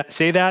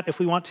that if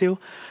we want to.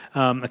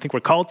 I think we're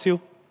called to.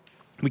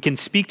 We can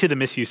speak to the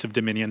misuse of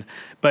dominion.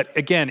 But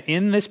again,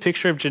 in this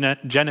picture of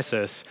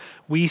Genesis,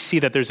 we see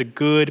that there's a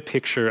good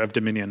picture of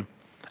dominion.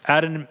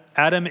 Adam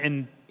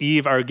and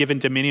Eve are given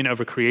dominion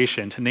over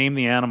creation, to name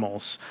the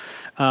animals.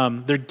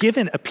 They're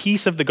given a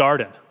piece of the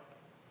garden.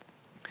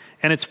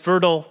 And it's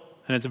fertile,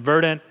 and it's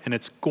verdant, and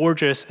it's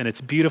gorgeous, and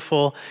it's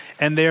beautiful.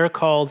 And they're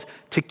called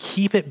to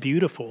keep it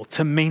beautiful,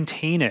 to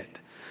maintain it.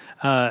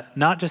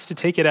 Not just to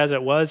take it as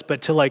it was,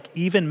 but to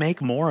even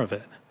make more of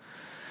it.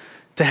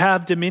 To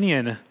have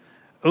dominion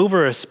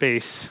over a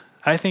space,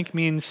 I think,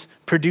 means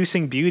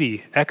producing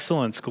beauty,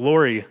 excellence,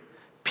 glory,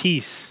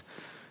 peace,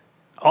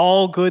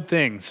 all good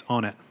things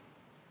on it.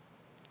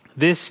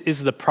 This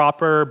is the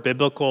proper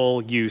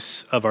biblical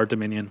use of our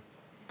dominion.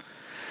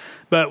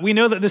 But we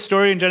know that the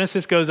story in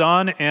Genesis goes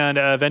on, and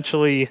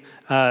eventually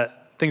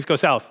things go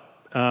south.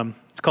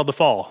 It's called the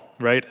fall,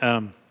 right?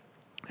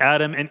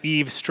 Adam and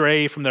Eve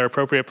stray from their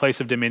appropriate place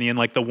of dominion,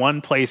 the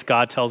one place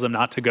God tells them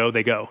not to go,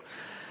 they go.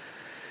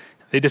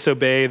 They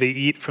disobey, they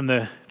eat from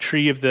the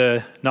tree of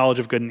the knowledge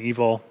of good and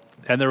evil,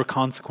 and there were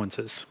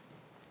consequences.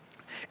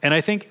 And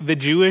I think the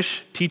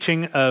Jewish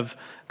teaching of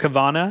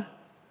Kavana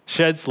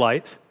sheds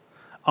light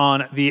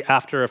on the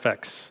after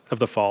effects of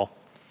the fall.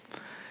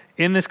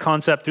 In this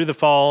concept, through the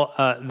fall,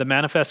 the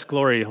manifest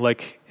glory,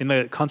 in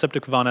the concept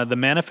of Kavana, the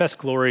manifest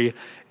glory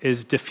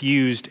is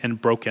diffused and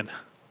broken.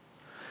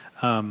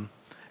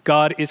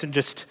 God isn't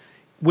just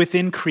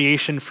within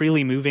creation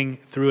freely moving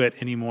through it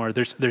anymore.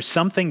 There's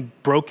something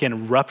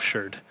broken,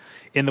 ruptured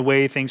in the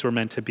way things were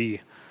meant to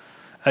be.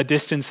 A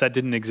distance that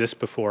didn't exist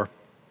before.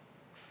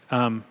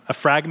 A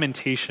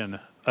fragmentation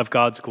of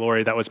God's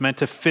glory that was meant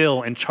to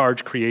fill and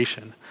charge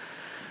creation.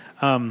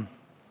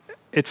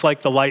 It's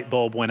like the light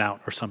bulb went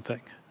out or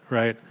something,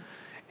 right?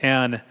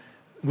 And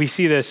we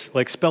see this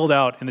spelled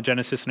out in the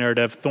Genesis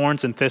narrative,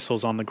 thorns and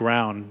thistles on the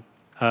ground,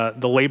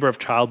 the labor of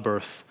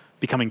childbirth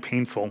becoming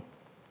painful.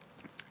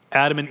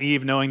 Adam and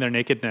Eve knowing their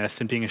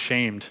nakedness and being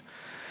ashamed.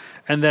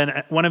 And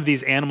then one of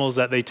these animals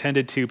that they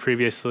tended to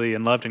previously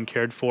and loved and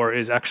cared for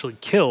is actually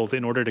killed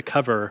in order to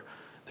cover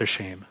their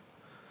shame.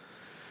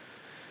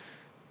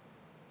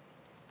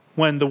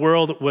 When the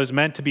world was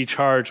meant to be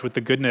charged with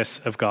the goodness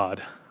of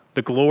God,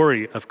 the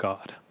glory of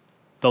God,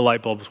 the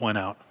light bulbs went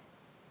out.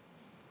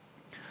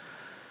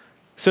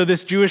 So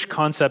this Jewish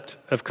concept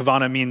of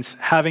kavana means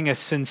having a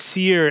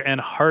sincere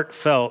and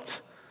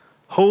heartfelt,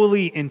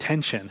 holy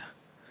intention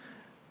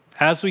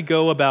as we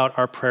go about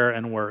our prayer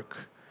and work.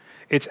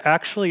 It's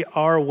actually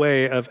our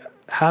way of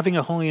having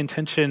a holy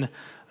intention,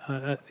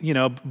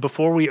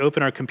 before we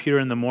open our computer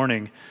in the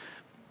morning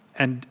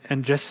and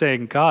just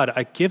saying, God,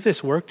 I give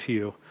this work to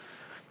you.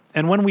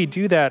 And when we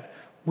do that,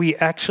 we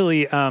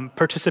actually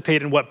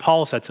participate in what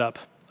Paul sets up.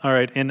 All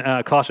right, in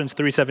Colossians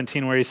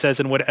 3:17, where he says,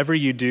 "And whatever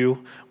you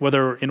do,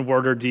 whether in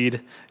word or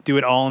deed, do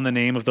it all in the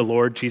name of the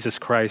Lord Jesus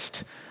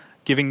Christ,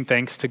 giving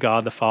thanks to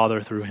God the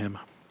Father through him."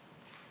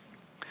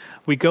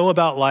 We go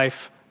about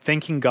life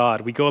thanking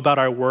God. We go about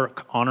our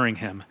work honoring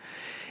him.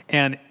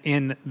 And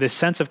in the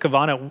sense of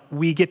Kavana,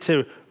 we get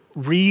to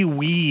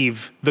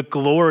reweave the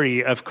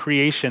glory of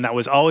creation that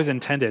was always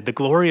intended, the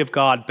glory of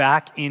God,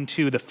 back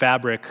into the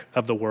fabric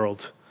of the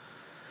world.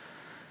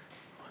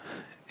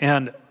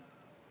 And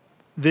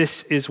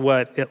this is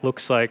what it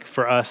looks like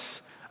for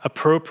us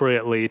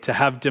appropriately to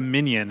have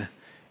dominion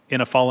in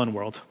a fallen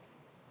world.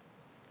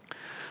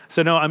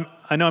 So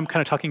I know I'm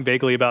kind of talking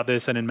vaguely about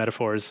this and in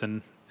metaphors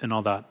and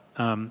all that,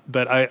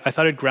 but I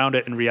thought I'd ground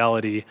it in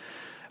reality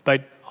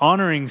by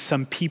honoring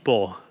some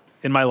people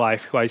in my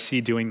life who I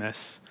see doing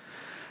this.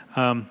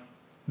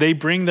 They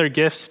bring their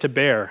gifts to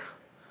bear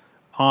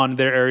on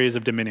their areas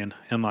of dominion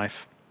in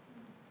life.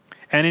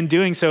 And in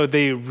doing so,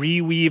 they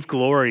reweave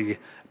glory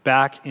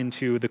back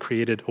into the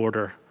created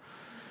order.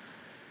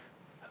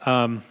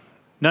 None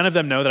of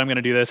them know that I'm going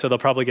to do this, so they'll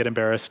probably get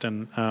embarrassed.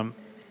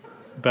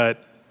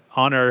 But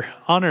I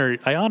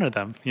honor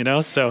them,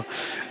 So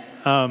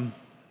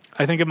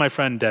I think of my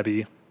friend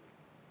Debbie.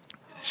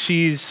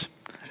 She's,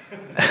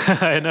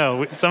 I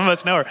know, some of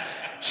us know her.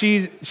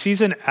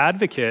 She's an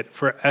advocate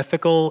for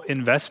ethical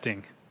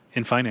investing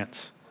in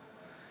finance.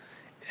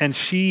 And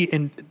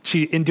in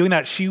doing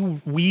that, she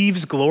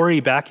weaves glory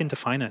back into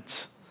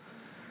finance.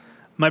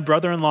 My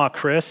brother-in-law,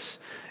 Chris,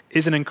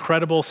 is an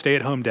incredible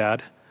stay-at-home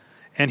dad,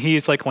 and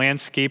he's like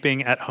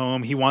landscaping at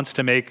home. He wants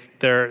to make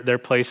their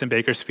place in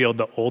Bakersfield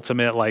the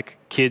ultimate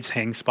kids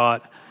hang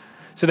spot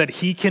so that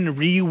he can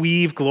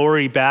reweave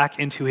glory back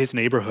into his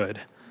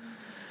neighborhood.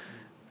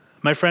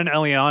 My friend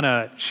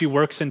Eliana, she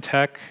works in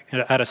tech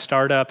at a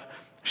startup.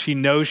 She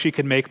knows she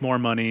could make more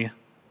money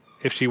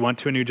if she went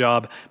to a new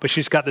job, but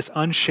she's got this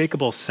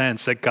unshakable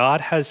sense that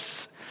God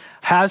has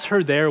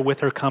her there with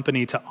her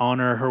company to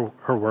honor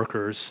her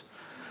workers,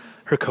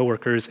 her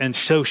coworkers, and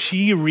so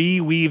she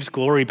reweaves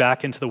glory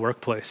back into the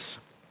workplace.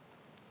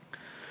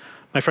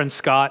 My friend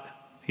Scott,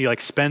 he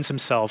spends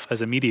himself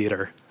as a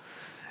mediator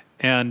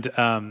and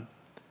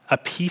a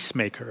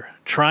peacemaker,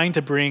 trying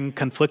to bring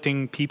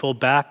conflicting people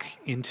back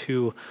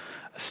into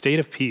a state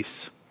of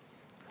peace,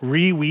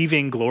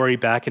 reweaving glory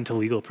back into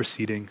legal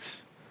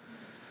proceedings.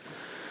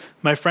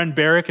 My friend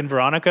Barrick and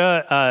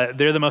Veronica,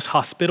 they're the most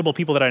hospitable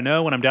people that I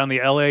know. When I'm down in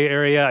the LA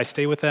area, I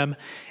stay with them.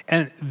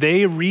 And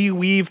they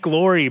reweave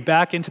glory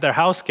back into their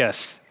house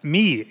guests.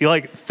 Me,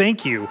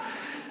 thank you.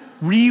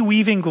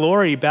 Reweaving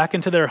glory back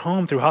into their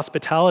home through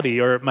hospitality.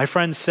 Or my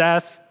friend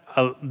Seth,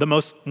 one of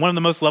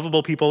the most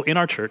lovable people in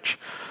our church,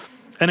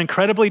 an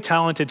incredibly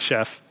talented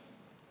chef,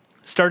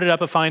 he's starting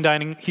up a fine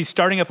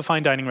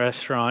dining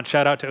restaurant.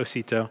 Shout out to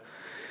Osito.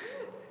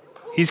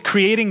 He's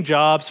creating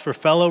jobs for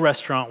fellow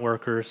restaurant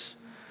workers.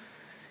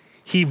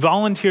 He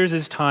volunteers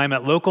his time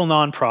at local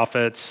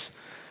nonprofits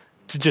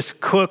to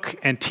just cook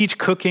and teach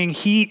cooking.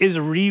 He is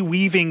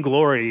reweaving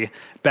glory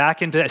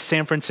back into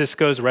San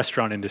Francisco's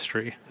restaurant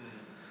industry.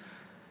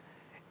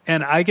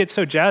 And I get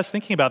so jazzed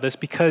thinking about this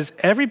because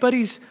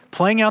everybody's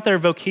playing out their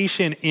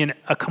vocation in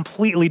a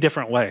completely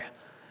different way.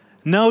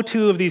 No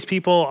two of these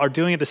people are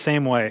doing it the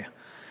same way.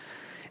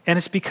 And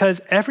it's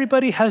because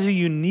everybody has a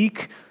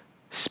unique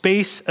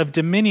space of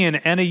dominion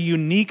and a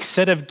unique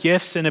set of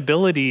gifts and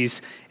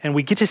abilities, and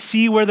we get to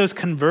see where those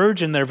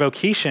converge in their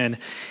vocation,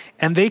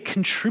 and they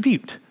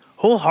contribute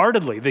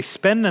wholeheartedly. They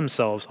spend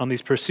themselves on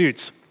these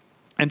pursuits.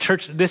 And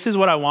church, this is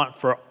what I want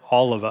for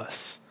all of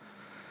us.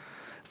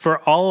 For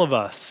all of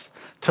us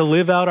to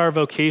live out our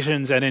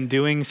vocations and in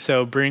doing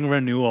so, bring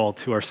renewal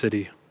to our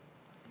city.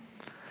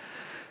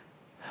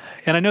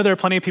 And I know there are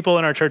plenty of people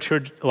in our church who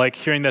are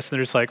hearing this and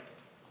they're just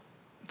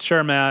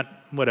sure, Matt,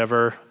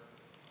 whatever.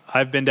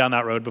 I've been down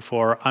that road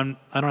before. I don't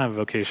have a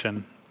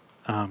vocation.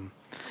 I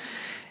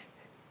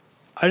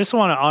just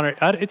want to honor.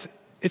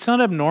 It's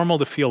not abnormal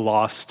to feel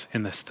lost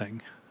in this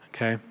thing,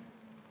 okay?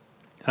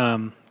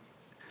 But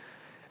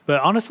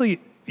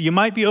honestly, you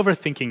might be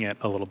overthinking it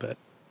a little bit.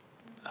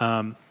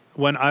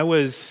 When I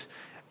was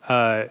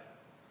a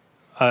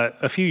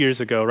few years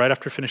ago, right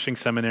after finishing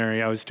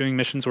seminary, I was doing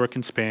missions work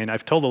in Spain.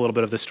 I've told a little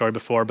bit of this story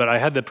before, but I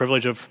had the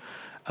privilege of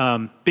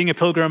being a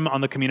pilgrim on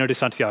the Camino de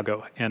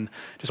Santiago and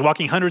just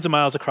walking hundreds of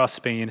miles across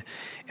Spain.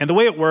 And the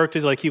way it worked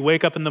is you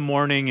wake up in the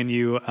morning and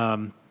you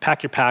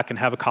pack your pack and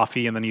have a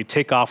coffee, and then you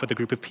take off with a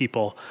group of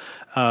people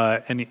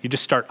and you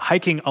just start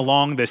hiking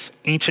along this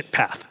ancient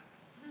path.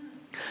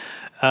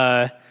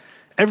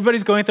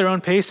 Everybody's going at their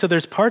own pace, so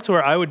there's parts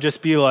where I would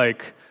just be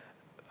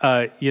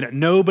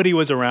nobody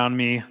was around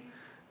me,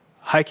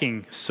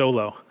 hiking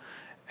solo.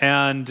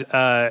 And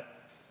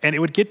it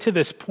would get to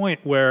this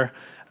point where,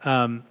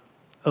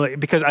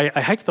 because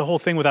I hiked the whole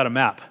thing without a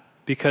map.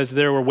 because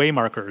there were way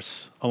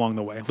markers along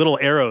the way, little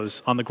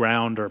arrows on the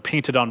ground or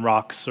painted on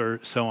rocks or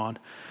so on.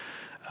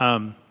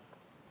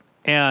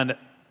 And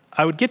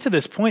I would get to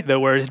this point, though,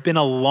 where it had been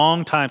a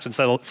long time since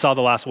I saw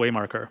the last way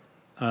marker,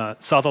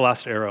 saw the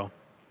last arrow.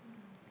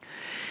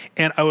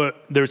 And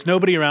there was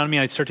nobody around me.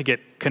 I'd start to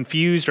get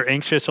confused or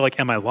anxious or like,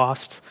 am I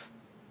lost?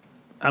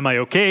 Am I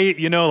okay?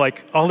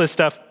 Like all this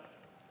stuff.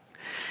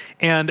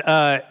 And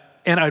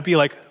I'd be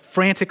like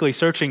frantically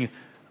searching,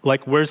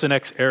 like, where's the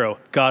next arrow?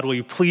 God, will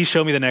you please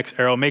show me the next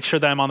arrow? Make sure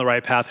that I'm on the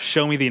right path.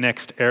 Show me the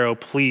next arrow,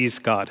 please,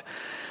 God.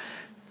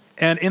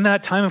 And in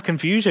that time of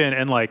confusion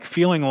and like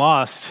feeling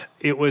lost,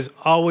 it was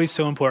always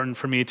so important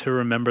for me to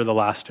remember the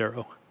last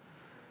arrow.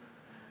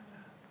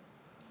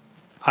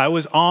 I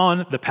was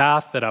on the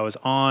path that I was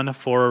on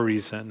for a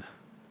reason.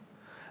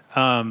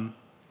 And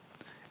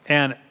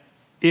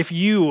if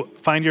you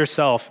find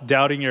yourself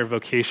doubting your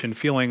vocation,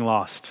 feeling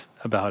lost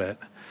about it,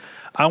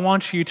 I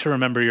want you to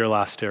remember your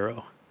last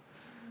arrow.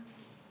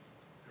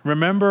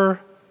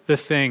 Remember the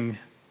thing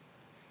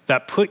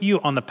that put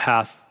you on the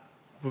path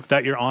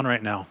that you're on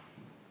right now.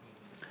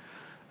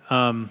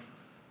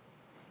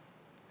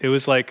 It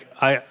was like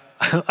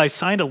I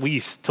signed a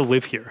lease to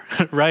live here,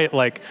 right?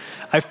 Like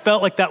I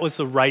felt like that was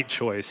the right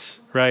choice,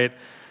 right?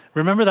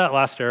 Remember that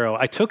last arrow.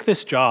 I took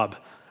this job.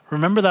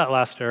 Remember that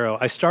last arrow.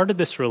 I started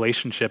this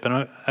relationship,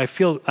 and I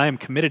feel I am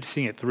committed to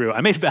seeing it through.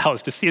 I made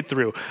vows to see it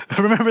through.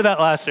 Remember that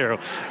last arrow,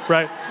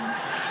 right?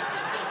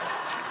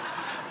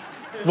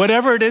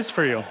 Whatever it is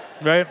for you,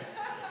 right?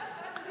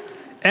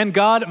 And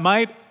God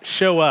might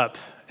show up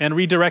and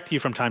redirect you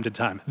from time to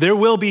time. There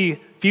will be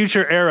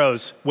future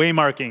arrows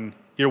waymarking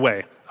your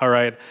way, all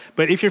right?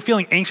 But if you're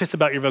feeling anxious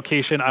about your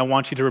vocation, I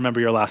want you to remember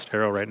your last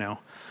arrow right now.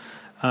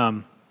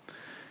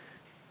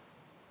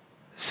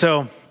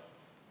 So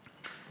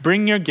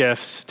bring your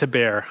gifts to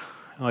bear.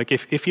 Like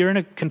if you're in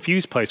a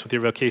confused place with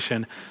your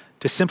vocation,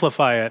 to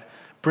simplify it,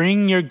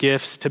 bring your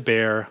gifts to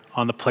bear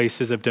on the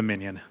places of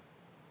dominion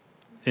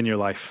in your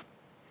life.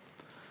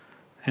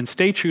 And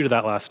stay true to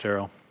that last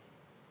arrow.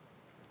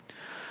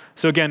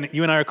 So again,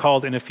 you and I are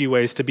called in a few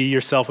ways to be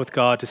yourself with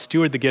God, to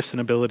steward the gifts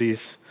and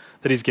abilities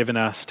that he's given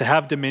us, to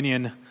have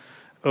dominion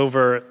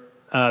over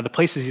the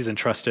places he's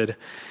entrusted.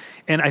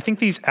 And I think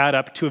these add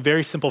up to a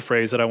very simple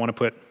phrase that I want to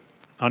put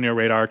on your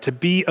radar: to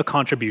be a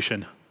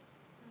contribution.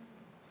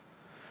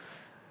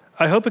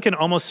 I hope it can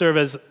almost serve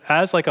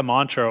as like a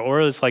mantra,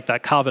 or as like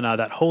that kavanah,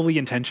 that holy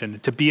intention,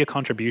 to be a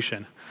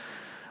contribution.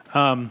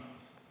 And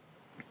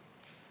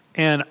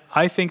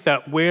I think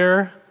that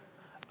where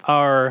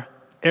our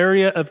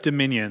area of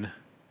dominion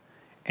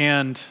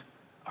and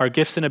our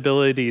gifts and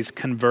abilities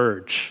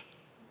converge,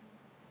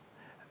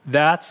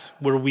 that's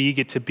where we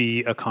get to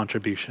be a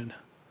contribution.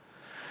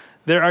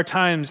 There are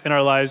times in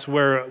our lives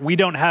where we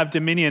don't have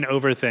dominion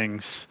over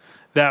things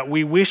that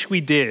we wish we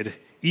did,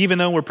 even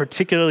though we're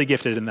particularly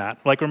gifted in that.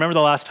 Like, remember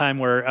the last time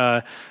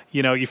where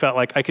you felt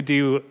like I could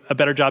do a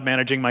better job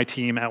managing my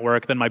team at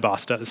work than my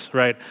boss does,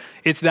 right?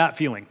 It's that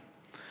feeling.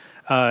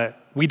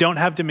 We don't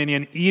have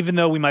dominion, even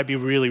though we might be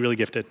really, really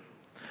gifted.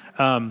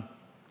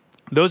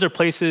 Those are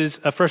places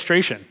of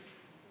frustration.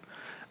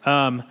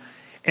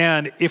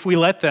 And if we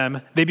let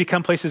them, they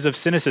become places of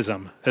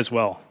cynicism as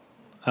well.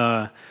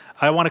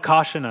 I want to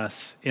caution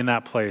us in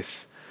that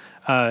place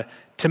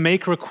to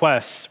make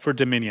requests for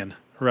dominion,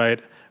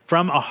 right?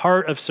 From a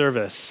heart of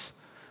service.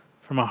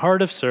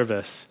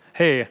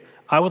 Hey,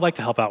 I would like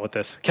to help out with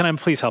this. Can I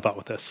please help out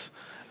with this?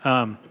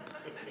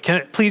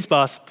 Please,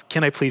 boss,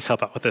 can I please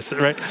help out with this,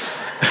 right?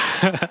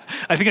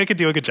 I think I could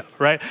do a good job,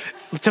 right?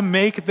 To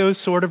make those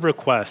sort of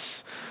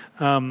requests,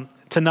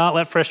 to not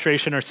let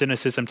frustration or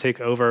cynicism take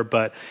over,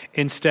 but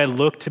instead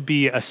look to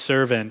be a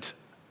servant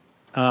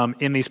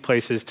in these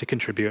places to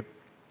contribute.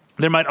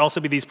 There might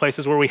also be these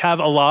places where we have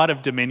a lot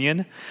of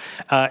dominion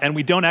and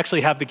we don't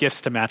actually have the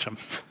gifts to match them,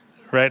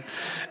 right?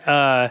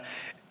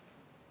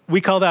 We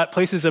call that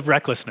places of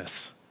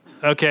recklessness,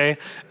 okay?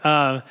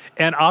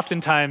 And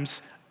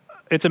oftentimes,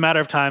 it's a matter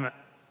of time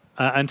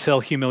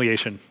until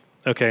humiliation,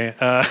 okay?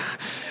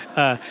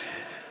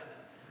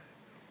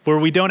 Where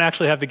we don't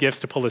actually have the gifts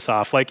to pull this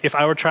off. Like if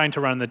I were to try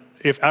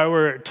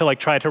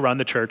to run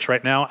the church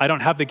right now, I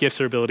don't have the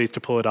gifts or abilities to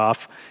pull it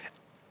off.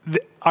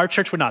 Our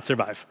church would not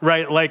survive,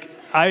 right? Like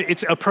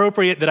it's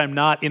appropriate that I'm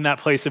not in that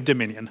place of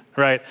dominion,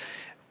 right?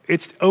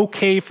 It's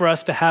okay for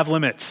us to have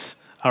limits,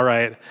 all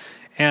right?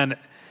 And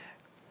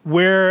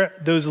where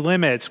those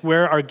limits,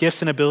 where our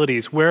gifts and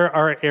abilities, where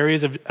our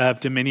areas of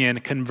dominion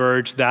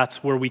converge,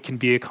 that's where we can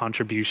be a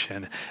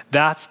contribution.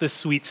 That's the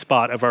sweet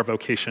spot of our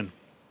vocation.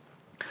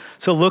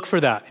 So look for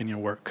that in your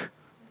work.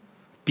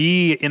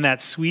 Be in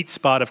that sweet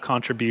spot of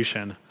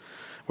contribution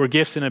where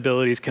gifts and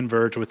abilities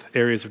converge with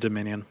areas of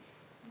dominion.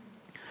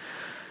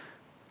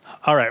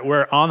 All right,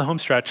 we're on the home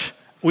stretch.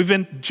 We've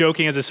been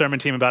joking as a sermon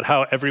team about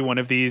how every one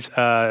of these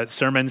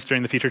sermons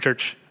during the Future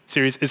Church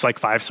series is like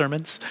 5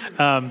 sermons.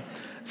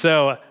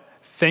 So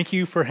thank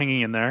you for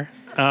hanging in there.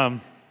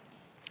 We're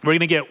going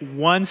to get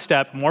one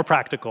step more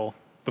practical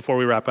before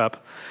we wrap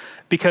up,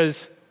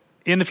 because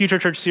In the Future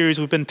Church series,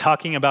 we've been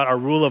talking about our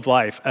rule of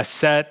life, a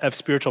set of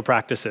spiritual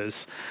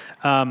practices.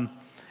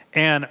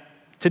 And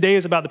today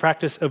is about the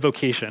practice of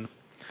vocation.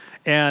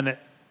 And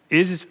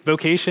is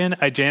vocation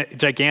a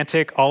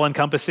gigantic,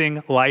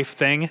 all-encompassing life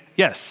thing?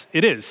 Yes,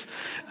 it is.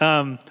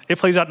 It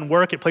plays out in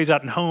work, it plays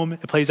out in home,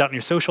 it plays out in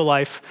your social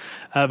life.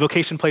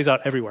 Vocation plays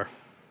out everywhere.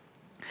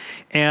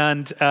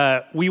 And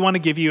we want to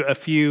give you a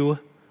few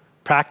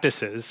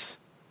practices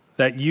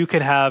that you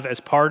could have as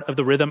part of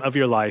the rhythm of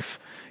your life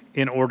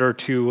in order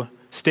to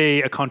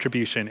stay a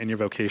contribution in your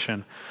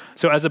vocation.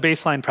 So as a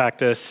baseline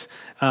practice,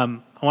 I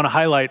want to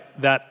highlight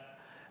that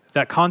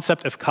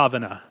concept of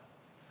kavana,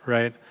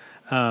 right?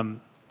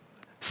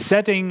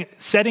 Setting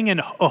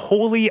a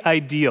holy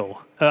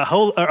ideal, a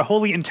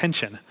holy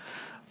intention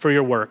for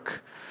your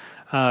work.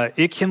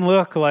 It can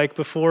look like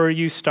before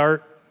you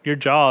start your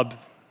job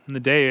in the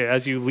day,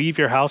 as you leave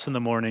your house in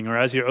the morning, or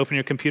as you open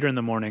your computer in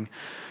the morning,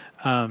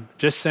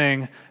 just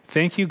saying,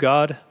 thank you,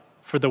 God,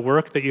 for the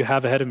work that you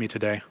have ahead of me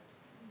today.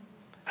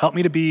 Help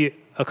me to be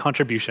a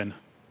contribution.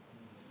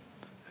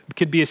 It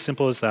could be as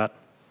simple as that.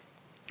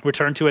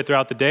 Return to it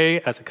throughout the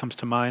day as it comes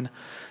to mind,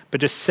 but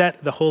just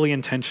set the holy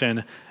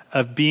intention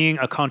of being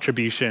a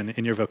contribution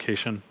in your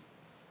vocation.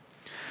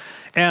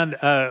 And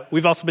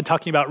we've also been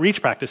talking about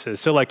reach practices.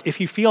 So like if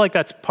you feel like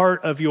that's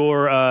part of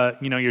your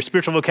your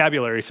spiritual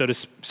vocabulary, so to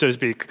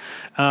speak,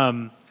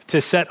 to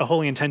set a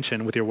holy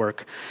intention with your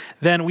work,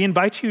 then we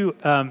invite you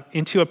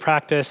into a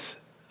practice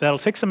that'll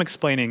take some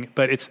explaining,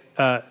 but it's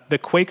the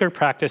Quaker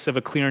practice of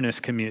a clearness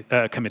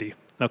committee,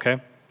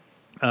 okay?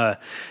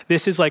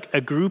 This is like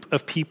a group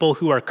of people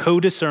who are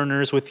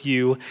co-discerners with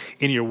you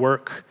in your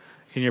work,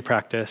 in your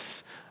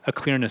practice, a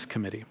clearness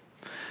committee.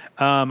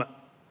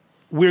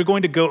 We're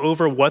going to go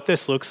over what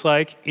this looks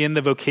like in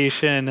the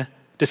vocation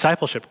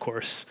discipleship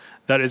course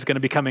that is going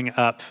to be coming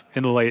up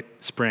in the late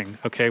spring,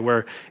 okay,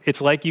 where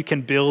it's like you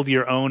can build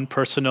your own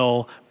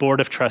personal board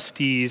of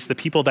trustees, the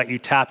people that you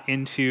tap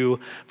into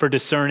for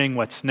discerning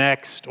what's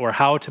next or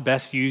how to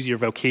best use your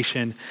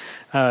vocation,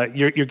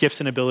 your gifts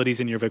and abilities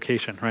in your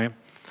vocation, right?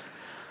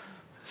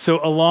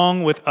 So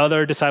along with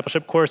other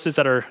discipleship courses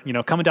that are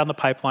coming down the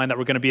pipeline that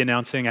we're going to be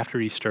announcing after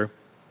Easter,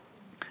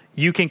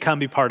 you can come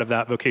be part of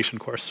that vocation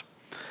course.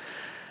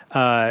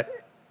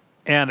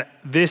 And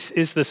this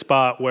is the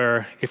spot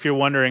where, if you're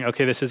wondering,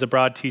 okay, this is a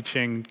broad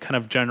teaching, kind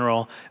of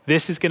general,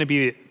 this is going to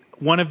be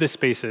one of the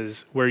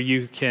spaces where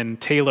you can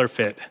tailor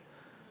fit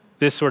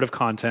this sort of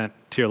content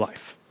to your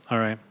life, all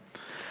right?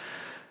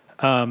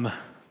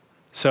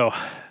 So,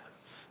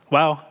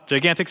 wow,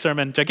 gigantic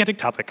sermon, gigantic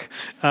topic.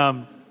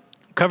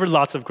 Covered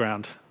lots of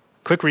ground.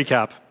 Quick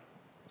recap.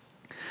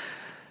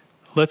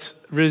 Let's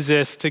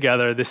resist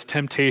together this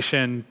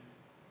temptation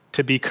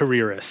to be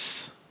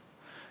careerists,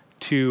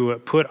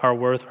 to put our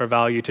worth, our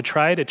value, to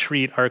try to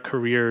treat our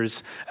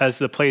careers as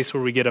the place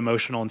where we get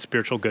emotional and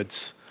spiritual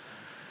goods,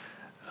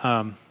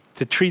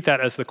 to treat that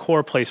as the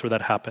core place where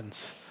that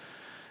happens.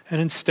 And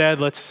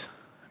instead, let's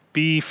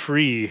be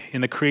free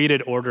in the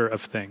created order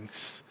of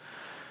things,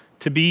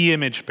 to be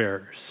image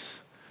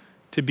bearers,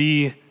 to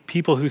be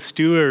people who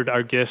steward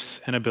our gifts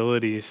and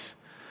abilities,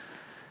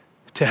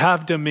 to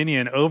have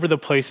dominion over the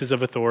places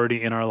of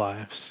authority in our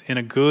lives in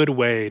a good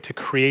way, to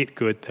create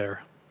good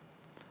there.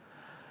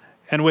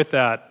 And with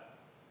that,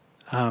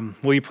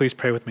 will you please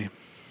pray with me?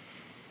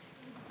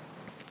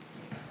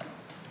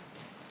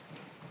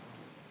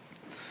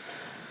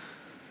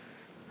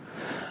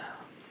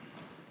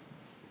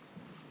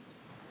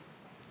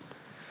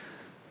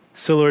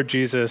 So, Lord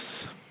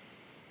Jesus,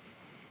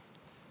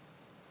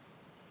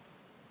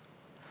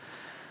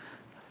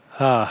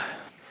 I'm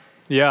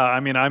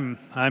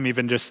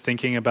even just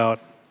thinking about,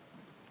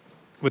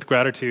 with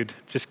gratitude,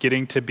 just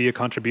getting to be a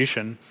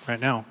contribution right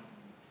now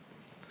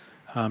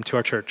to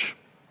our church.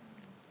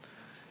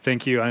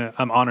 Thank you.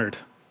 I'm honored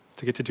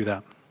to get to do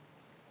that.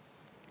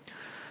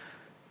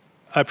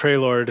 I pray,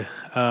 Lord,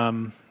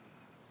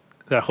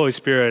 that Holy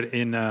Spirit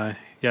in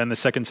the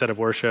second set of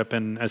worship,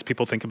 and as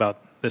people think about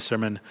this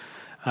sermon,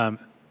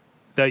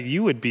 that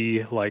you would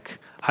be like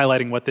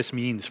highlighting what this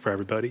means for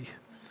everybody.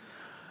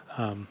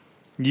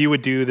 You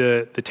would do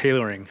the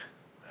tailoring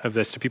of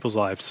this to people's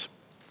lives,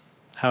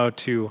 how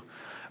to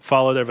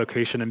follow their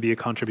vocation and be a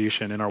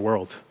contribution in our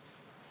world.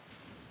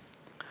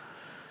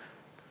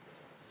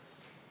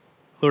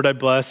 Lord, I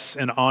bless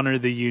and honor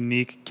the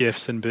unique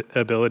gifts and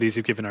abilities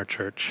you've given our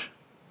church.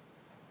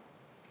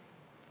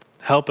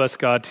 Help us,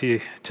 God, to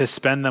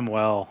spend them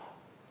well,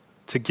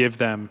 to give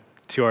them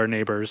to our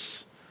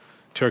neighbors,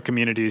 to our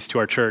communities, to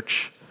our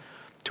church,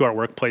 to our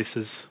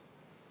workplaces.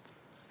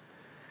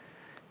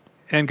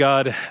 And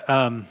God,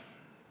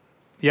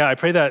 I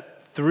pray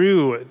that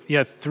through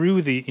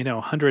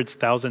the hundreds,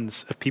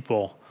 thousands of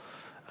people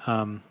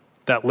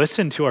that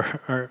listen to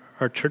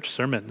our church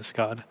sermons,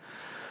 God,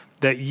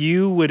 that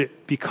you would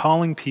be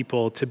calling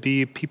people to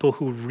be people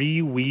who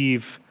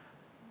reweave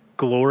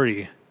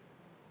glory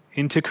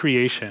into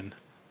creation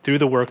through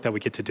the work that we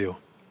get to do.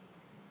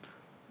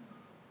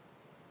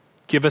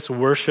 Give us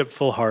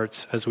worshipful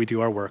hearts as we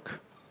do our work,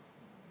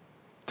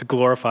 to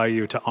glorify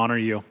you, to honor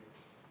you.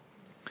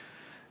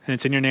 And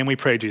it's in your name we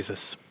pray,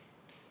 Jesus.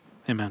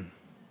 Amen.